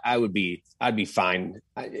I'd be fine.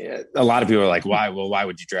 A lot of people are like, why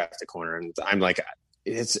would you draft a corner? And I'm like,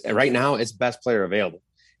 it's right now it's best player available.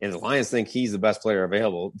 And the Lions think he's the best player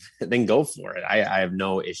available, then go for it. I have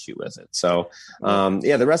no issue with it. So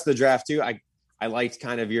the rest of the draft too, I liked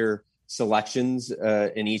kind of your selections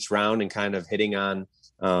in each round and kind of hitting on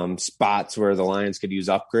spots where the Lions could use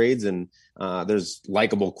upgrades, and there's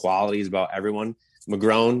likable qualities about everyone.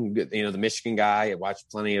 McGrone, the Michigan guy, I watched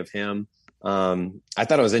plenty of him. I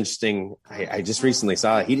thought it was interesting. I just recently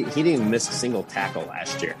saw it. He didn't even miss a single tackle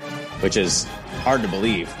last year, which is hard to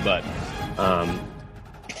believe, but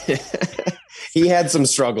he had some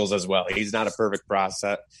struggles as well. He's not a perfect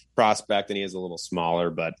prospect, and he is a little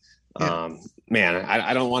smaller, but man,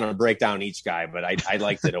 I don't want to break down each guy, but I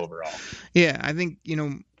liked it overall. Yeah, I think,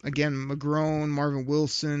 again, McGrone, Marvin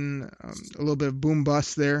Wilson, a little bit of boom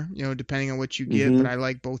bust there, depending on what you get, but I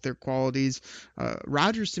like both their qualities.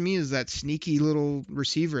 Rodgers to me is that sneaky little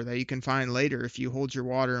receiver that you can find later if you hold your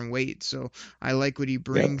water and wait. So I like what he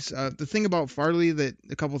brings. Yep. The thing about Farley, that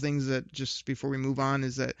a couple things that just before we move on,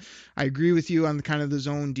 is that I agree with you on the kind of the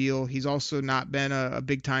zone deal. He's also not been a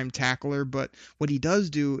big time tackler, but what he does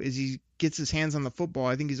do is he gets his hands on the football.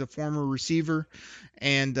 I think he's a former receiver,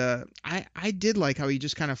 and I did like how he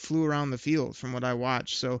just kind of flew around the field from what I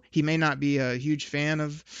watched. So he may not be a huge fan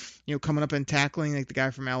of coming up and tackling like the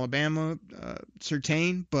guy from Alabama,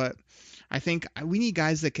 Surtain, but I think we need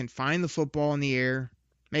guys that can find the football in the air,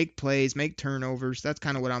 make plays, make turnovers. That's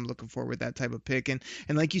kind of what I'm looking for with that type of pick. And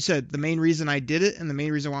like you said, the main reason I did it and the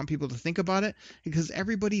main reason I want people to think about it, because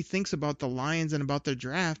everybody thinks about the Lions and about their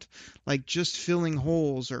draft like just filling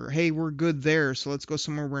holes, or, hey, we're good there, so let's go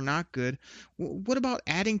somewhere we're not good. What about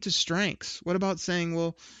adding to strengths? What about saying,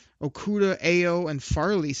 well, Okudah, Ao, and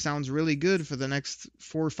Farley sounds really good for the next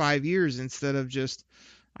 4 or 5 years, instead of just,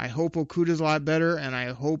 I hope Okudah's a lot better, and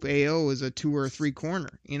I hope Ao is a 2 or a 3 corner.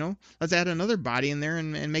 Let's add another body in there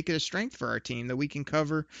and make it a strength for our team that we can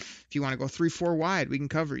cover. If you want to go 3-4 wide, we can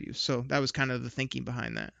cover you. So that was kind of the thinking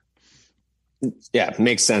behind that. Yeah, it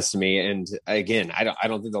makes sense to me. And again, I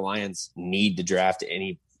don't think the Lions need to draft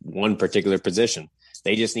any one particular position.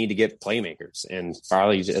 They just need to get playmakers, and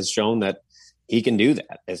Farley has shown that he can do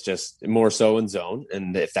that. It's just more so in zone.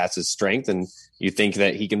 And if that's his strength and you think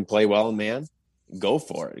that he can play well in man, go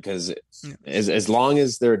for it. Because as long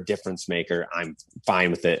as they're a difference maker, I'm fine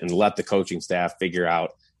with it, and let the coaching staff figure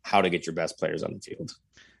out how to get your best players on the field.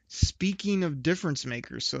 Speaking of difference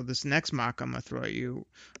makers, so this next mock I'm going to throw at you,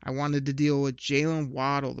 I wanted to deal with Jalen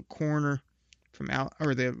Waddle, the corner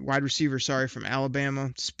the wide receiver, from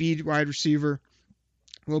Alabama, speed wide receiver,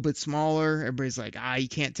 a little bit smaller. Everybody's like, you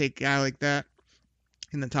can't take a guy like that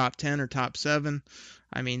in the top 10 or top 7.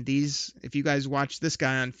 I mean, if you guys watch this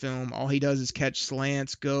guy on film, all he does is catch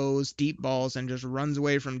slants, goes, deep balls, and just runs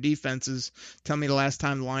away from defenses. Tell me the last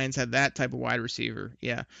time the Lions had that type of wide receiver.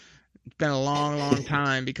 Yeah, it's been a long, long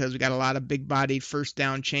time, because we got a lot of big-bodied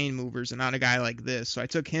first-down chain movers and not a guy like this. So I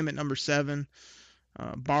took him at number 7.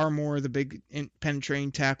 Barmore, the big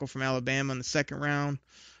penetrating tackle from Alabama, in the 2nd round.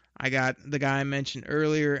 I got the guy I mentioned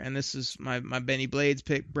earlier, and this is my Benny Blades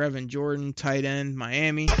pick, Brevin Jordan, tight end,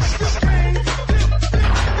 Miami.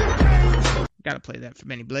 Got to play that for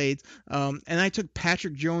Benny Blades. And I took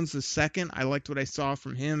Patrick Jones the second. I liked what I saw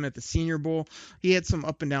from him at the Senior Bowl. He had some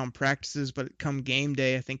up and down practices, but come game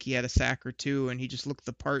day, I think he had a sack or 2, and he just looked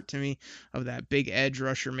the part to me of that big edge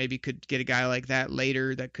rusher. Maybe could get a guy like that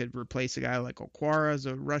later that could replace a guy like Okwara as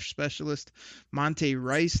a rush specialist. Monte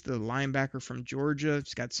Rice, the linebacker from Georgia,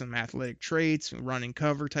 he's got some athletic traits, running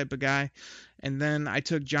cover type of guy. And then I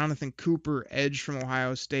took Jonathan Cooper, edge from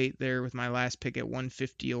Ohio State, there with my last pick at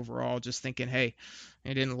 150 overall, just thinking, hey,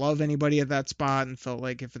 I didn't love anybody at that spot and felt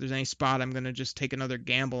like if there's any spot I'm going to just take another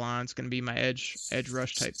gamble on, it's going to be my edge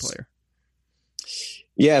rush type player.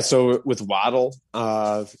 Yeah, so with Waddle,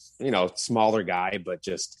 smaller guy, but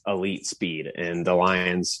just elite speed. And the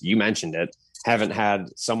Lions, you mentioned it, haven't had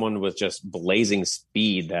someone with just blazing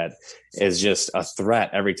speed that is just a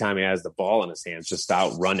threat every time he has the ball in his hands, just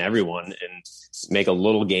outrun everyone and make a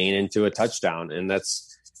little gain into a touchdown. And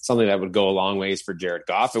that's something that would go a long ways for Jared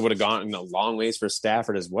Goff. It would have gone a long ways for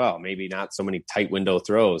Stafford as well. Maybe not so many tight window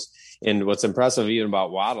throws. And what's impressive even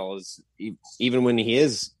about Waddle is even when he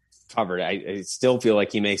is covered, I still feel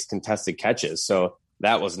like he makes contested catches. So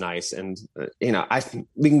that was nice. And,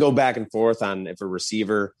 we can go back and forth on if a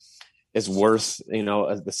receiver is worth,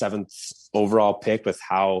 the 7th overall pick with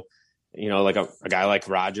how, like a guy like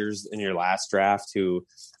Rodgers in your last draft, who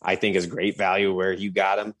I think is great value where you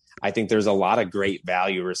got him. I think there's a lot of great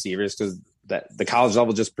value receivers because the college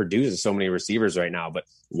level just produces so many receivers right now. But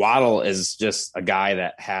Waddle is just a guy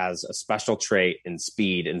that has a special trait in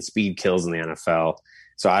speed, and speed kills in the NFL.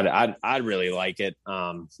 So I'd really like it.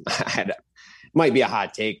 Might be a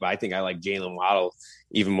hot take, but I think I like Jalen Waddle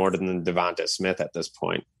even more than Devonta Smith at this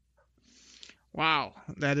point. Wow,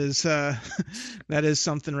 that is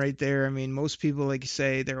something right there. I mean, most people, like you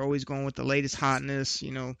say, they're always going with the latest hotness.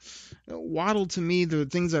 Waddle, to me, the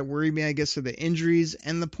things that worry me, I guess, are the injuries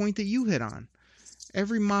and the point that you hit on.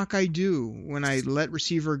 Every mock I do, when I let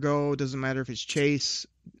receiver go, doesn't matter if it's Chase,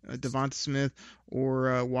 Devonta Smith,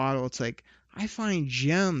 or Waddle, it's like I find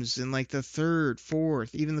gems in like the 3rd,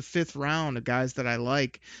 4th, even the 5th round of guys that I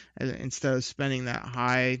like instead of spending that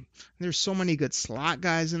high. There's so many good slot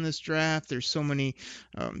guys in this draft. There's so many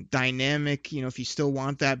dynamic, if you still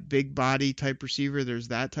want that big body type receiver, there's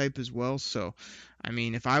that type as well. So, I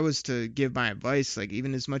mean, if I was to give my advice, like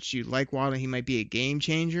even as much as you like Waddle, he might be a game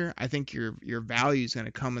changer. I think your value is going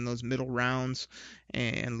to come in those middle rounds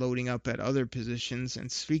and loading up at other positions.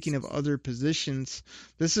 And speaking of other positions,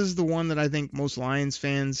 this is the one that I think most Lions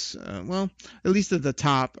fans, at least at the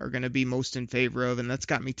top, are going to be most in favor of. And that's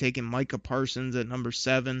got me taking Micah Parsons at number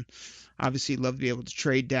 7. Obviously, love to be able to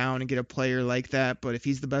trade down and get a player like that. But if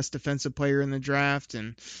he's the best defensive player in the draft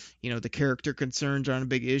and, the character concerns aren't a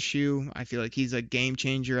big issue, I feel like he's a game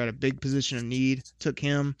changer at a big position of need. Took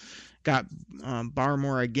him. Got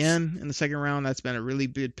Barmore again in the second round. That's been a really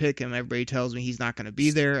good pick, and everybody tells me he's not going to be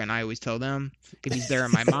there, and I always tell them if he's there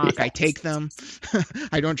in my mock, I take them.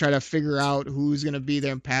 I don't try to figure out who's going to be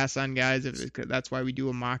there and pass on guys. That's why we do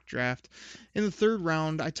a mock draft. In the third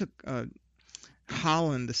round, I took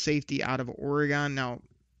Holland, the safety out of Oregon. Now,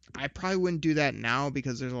 I probably wouldn't do that now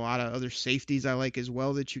because there's a lot of other safeties I like as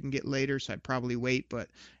well that you can get later, so I'd probably wait. But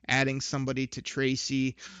adding somebody to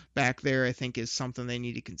Tracy back there, I think, is something they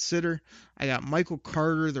need to consider. I got Michael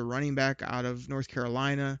Carter, the running back out of North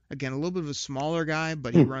Carolina. Again, a little bit of a smaller guy,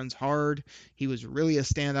 but he runs hard. He was really a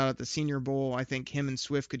standout at the Senior Bowl. I think him and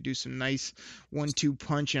Swift could do some nice 1-2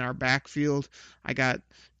 punch in our backfield. I got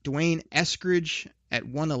Dwayne Eskridge at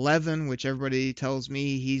 111, which everybody tells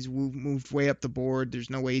me he's moved way up the board. There's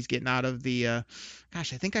no way he's getting out of the I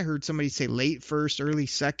think I heard somebody say late first, early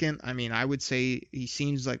second. I mean, I would say he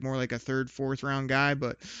seems like more like a third, fourth round guy,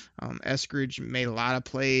 but Eskridge made a lot of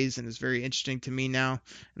plays and is very interesting to me now.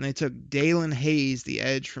 And they took Dalen Hayes, the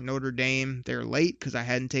edge from Notre Dame. They're late because I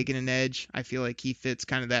hadn't taken an edge. I feel like he fits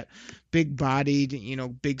kind of that big bodied,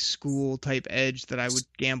 big school type edge that I would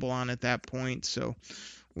gamble on at that point. So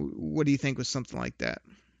what do you think with something like that?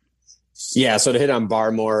 Yeah, so to hit on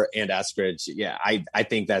Barmore and Eskridge, yeah, I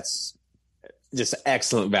think that's just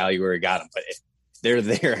excellent value where you got them. But if they're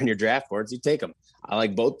there on your draft boards, you take them. I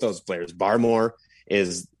like both those players. Barmore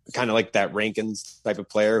is kind of like that Rankins type of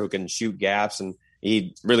player who can shoot gaps, and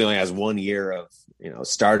he really only has 1 year of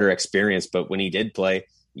starter experience. But when he did play,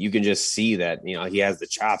 you can just see that he has the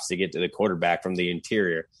chops to get to the quarterback from the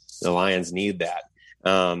interior. The Lions need that.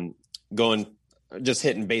 Just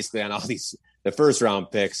hitting basically on all the first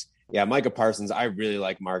round picks. Yeah, Micah Parsons. I really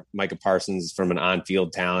like Micah Parsons from an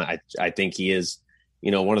on-field talent. I think he is,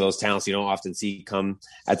 one of those talents you don't often see come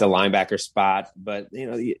at the linebacker spot. But,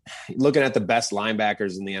 looking at the best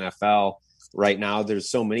linebackers in the NFL right now, there's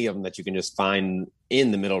so many of them that you can just find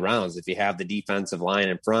in the middle rounds. If you have the defensive line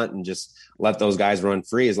in front and just let those guys run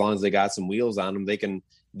free, as long as they got some wheels on them, they can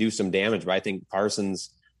do some damage. But I think Parsons,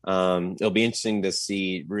 it'll be interesting to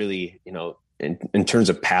see really, in terms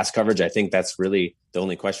of pass coverage. I think that's really the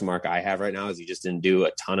only question mark I have right now is he just didn't do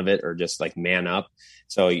a ton of it or just like man up.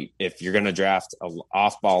 So if you're going to draft an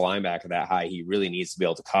off-ball linebacker that high, he really needs to be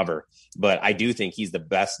able to cover. But I do think he's the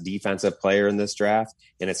best defensive player in this draft,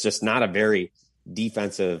 and it's just not a very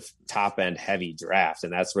defensive top-end heavy draft,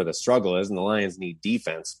 and that's where the struggle is, and the Lions need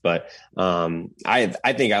defense. But I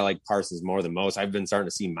think I like Parsons more than most. I've been starting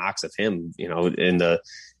to see mocks of him, in the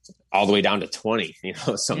all the way down to 20,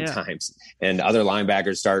 sometimes. Yeah. And other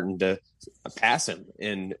linebackers starting to pass him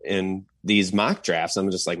in these mock drafts. I'm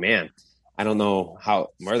just like, man, I don't know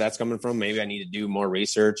where that's coming from. Maybe I need to do more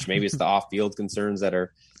research. Maybe it's the off-field concerns that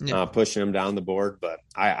are pushing him down the board. But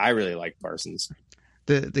I really like Parsons.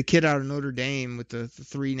 The kid out of Notre Dame with the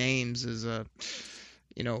three names is a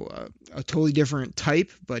totally different type,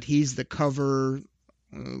 but he's the cover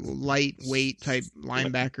lightweight type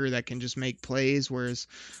linebacker that can just make plays. Whereas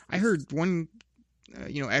I heard one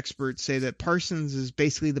experts say that Parsons is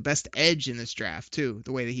basically the best edge in this draft too,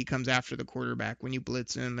 the way that he comes after the quarterback when you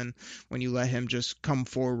blitz him and when you let him just come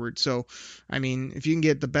forward. So, I mean, if you can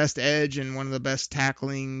get the best edge and one of the best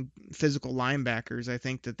tackling physical linebackers, I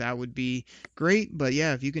think that would be great. But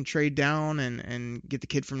yeah, if you can trade down and get the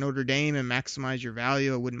kid from Notre Dame and maximize your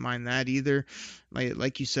value, I wouldn't mind that either.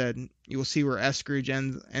 Like you said, you will see where Eskridge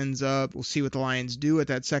ends up. We'll see what the Lions do at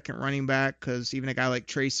that second running back, because even a guy like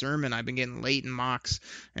Trey Sermon, I've been getting late in mocks,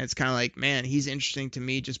 and it's kind of like, man, he's interesting to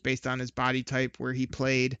me just based on his body type, where he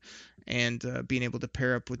played, and being able to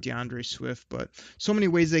pair up with DeAndre Swift. But so many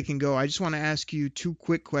ways they can go. I just want to ask you two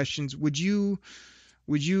quick questions. Would you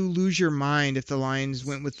lose your mind if the Lions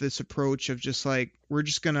went with this approach of just like, we're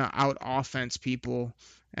just going to out offense people?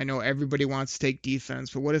 I know everybody wants to take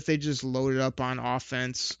defense, but what if they just loaded up on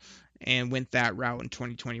offense and went that route in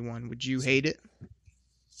 2021? Would you hate it?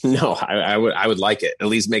 No, I would like it. At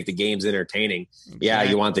least make the games entertaining. Exactly. Yeah,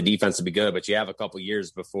 you want the defense to be good, but you have a couple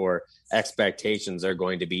years before expectations are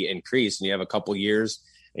going to be increased, and you have a couple years,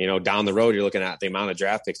 down the road, you're looking at the amount of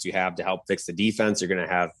draft picks you have to help fix the defense. You're going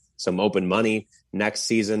to have some open money next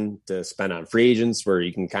season to spend on free agents where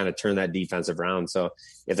you can kind of turn that defensive around. So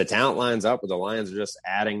if the talent lines up, where the Lions are just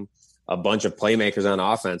adding a bunch of playmakers on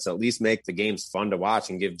offense, at least make the games fun to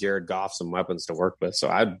watch and give Jared Goff some weapons to work with.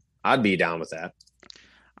 So I'd be down with that.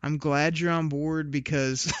 I'm glad you're on board,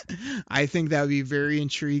 because I think that would be very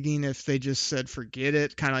intriguing if they just said, forget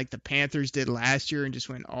it, kind of like the Panthers did last year and just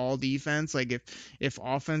went all defense. Like if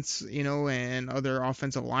offense, and other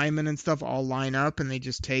offensive linemen and stuff all line up and they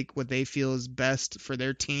just take what they feel is best for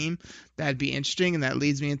their team, that'd be interesting. And that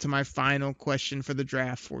leads me into my final question for the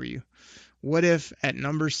draft for you. What if at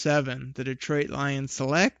number 7, the Detroit Lions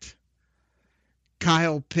select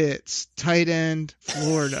Kyle Pitts, tight end,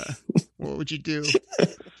 Florida? What would you do?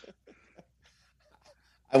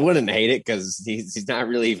 I wouldn't hate it because he's not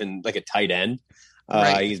really even like a tight end.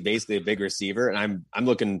 Right. He's basically a big receiver, and I'm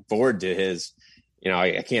looking forward to his,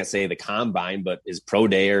 I can't say the combine, but his pro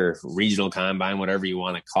day or regional combine, whatever you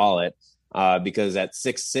want to call it, because at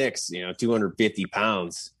 6'6", 250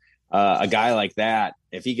 pounds, a guy like that,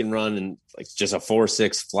 if he can run in like just a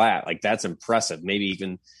 4.6 flat, like that's impressive. Maybe he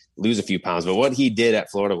can lose a few pounds, but what he did at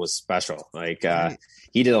Florida was special. Like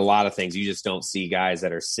he did a lot of things you just don't see guys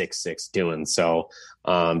that are 6'6" doing. So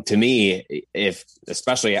to me, if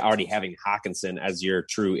especially already having Hockenson as your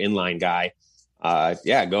true inline guy,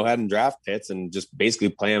 go ahead and draft Pitts and just basically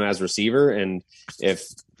play him as receiver. And if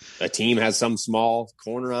a team has some small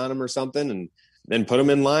corner on him or something, and then put him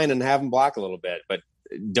in line and have him block a little bit, but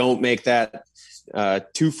don't make that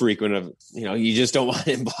too frequent of, you just don't want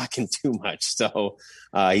him blocking too much. So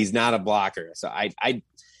he's not a blocker. So I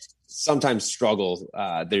sometimes struggle.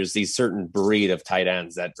 There's these certain breed of tight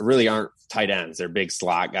ends that really aren't tight ends. They're big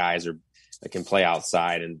slot guys or that can play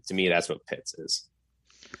outside. And to me, that's what Pitts is.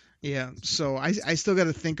 Yeah, so I still got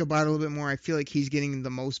to think about it a little bit more. I feel like he's getting the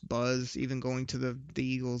most buzz, even going to the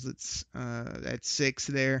Eagles. It's at 6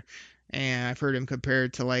 there, and I've heard him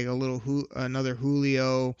compared to like another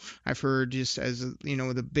Julio. I've heard just as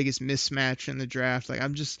the biggest mismatch in the draft. Like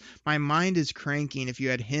my mind is cranking. If you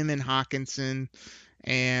had him and Hockenson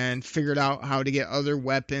and figured out how to get other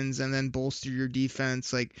weapons and then bolster your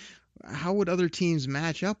defense, like, how would other teams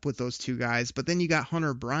match up with those two guys? But then you got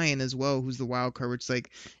Hunter Bryant as well, who's the wild card, which, like,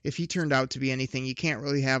 if he turned out to be anything, you can't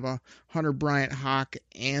really have a Hunter Bryant, Hawk,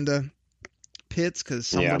 and a Pitts, because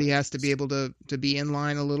somebody has to be able to be in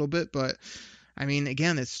line a little bit. But I mean,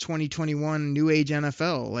 again, it's 2021 new age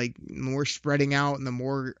NFL. Like, the more spreading out and the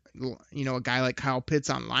more, a guy like Kyle Pitts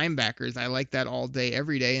on linebackers, I like that all day,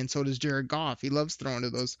 every day. And so does Jared Goff. He loves throwing to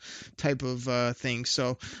those type of things.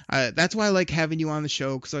 So that's why I like having you on the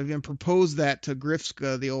show, because I've even proposed that to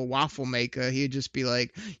Grifska, the old waffle maker. He'd just be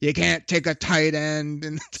like, you can't take a tight end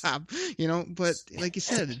in the top, But like you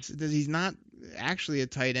said, he's not actually a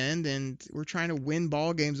tight end, and we're trying to win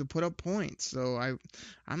ball games and put up points. So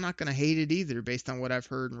I'm not going to hate it either, based on what I've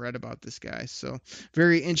heard and read about this guy. So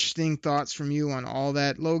very interesting thoughts from you on all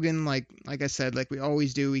that, Logan. Like I said, like we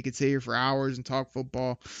always do, we could sit here for hours and talk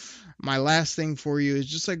football. My last thing for you is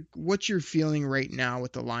just like, what's your feeling right now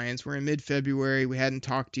with the Lions? We're in mid-February. We hadn't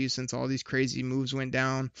talked to you since all these crazy moves went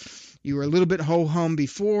down. You were a little bit ho-hum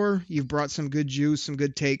before. You've brought some good juice, some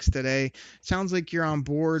good takes today. Sounds like you're on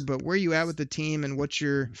board, but where are you at with the team, and what's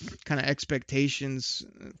your kind of expectations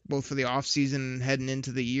both for the offseason and heading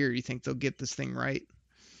into the year? You think they'll get this thing right?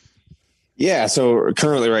 Yeah, so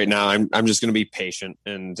currently right now I'm just going to be patient,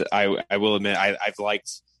 and I will admit I've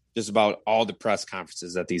liked just about all the press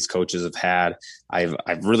conferences that these coaches have had. I've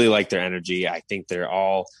really liked their energy. I think they're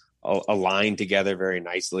all aligned together very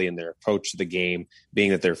nicely in their approach to the game,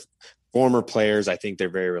 being that they're former players. I think they're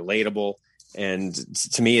very relatable, and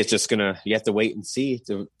to me, it's just you have to wait and see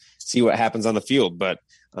what happens on the field. But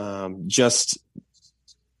just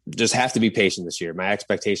have to be patient this year. My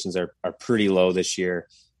expectations are pretty low this year,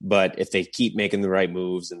 but if they keep making the right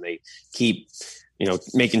moves and they keep,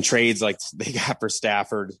 making trades like they got for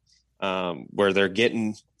Stafford, where they're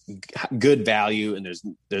getting good value, and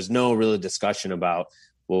there's no real discussion about,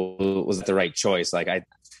 well, was it the right choice? Like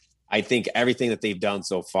I think everything that they've done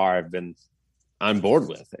so far, I've been on board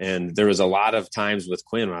with. And there was a lot of times with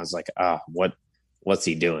Quinn when I was like, what's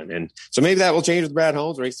he doing? And so maybe that will change with Brad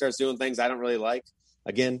Holmes, where he starts doing things I don't really like.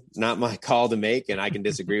 Again, not my call to make, and I can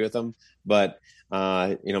disagree with him, but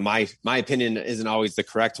my opinion isn't always the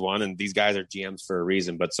correct one. And these guys are GMs for a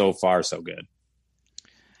reason, but so far so good.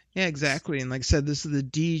 Yeah, exactly. And like I said, this is the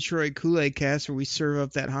Detroit Kool-Aid cast, where we serve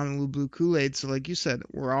up that Honolulu Blue Kool-Aid. So like you said,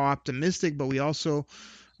 we're all optimistic, but we also,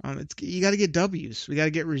 you got to get W's. We got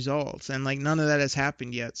to get results. And like none of that has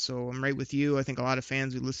happened yet. So I'm right with you. I think a lot of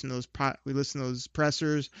fans, we listen to those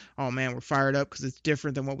pressers. Oh man, we're fired up because it's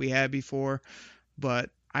different than what we had before. But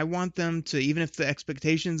I want them to, even if the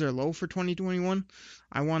expectations are low for 2021,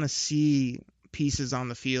 I want to see pieces on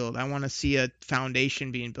the field. I want to see a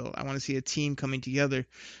foundation being built. I want to see a team coming together,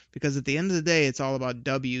 because at the end of the day, it's all about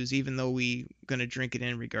W's, even though we're going to drink it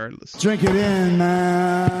in regardless. Drink it in,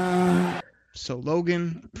 man. So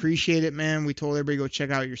Logan, appreciate it, man. We told everybody go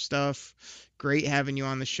check out your stuff. Great having you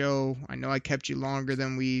on the show. I know I kept you longer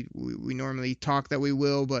than we normally talk that we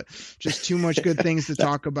will, but just too much good things to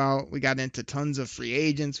talk about. We got into tons of free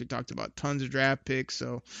agents. We talked about tons of draft picks.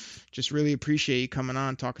 So just really appreciate you coming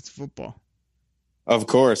on, talking some football. Of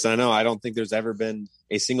course. I know. I don't think there's ever been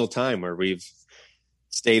a single time where we've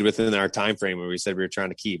stayed within our time frame where we said we were trying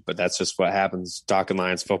to keep, but that's just what happens talking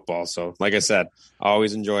Lions football. So like I said, I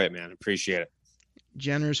always enjoy it, man. Appreciate it.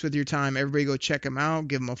 Generous with your time. Everybody go check him out,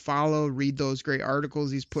 give him a follow, read those great articles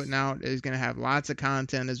he's putting out. He's going to have lots of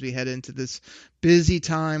content as we head into this busy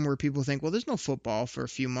time where people think, well, there's no football for a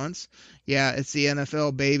few months. Yeah, it's the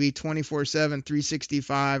NFL, baby, 24/7,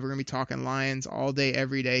 365. We're going to be talking Lions all day,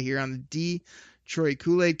 every day here on the Detroit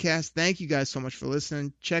Kool-Aid Cast. Thank you guys so much for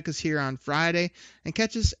listening. Check us here on Friday and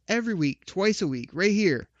catch us every week, twice a week, right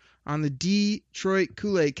here on the Detroit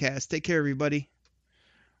Kool-Aid Cast. Take care, everybody.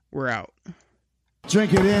 We're out.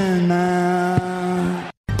 Drink it in,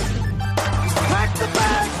 man. Pack the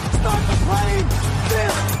bag, start the plane.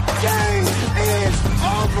 This game is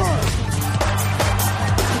over.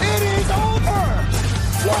 It is over.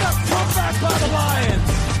 What a comeback by the Lions.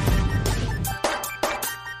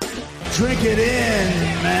 Drink it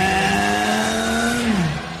in.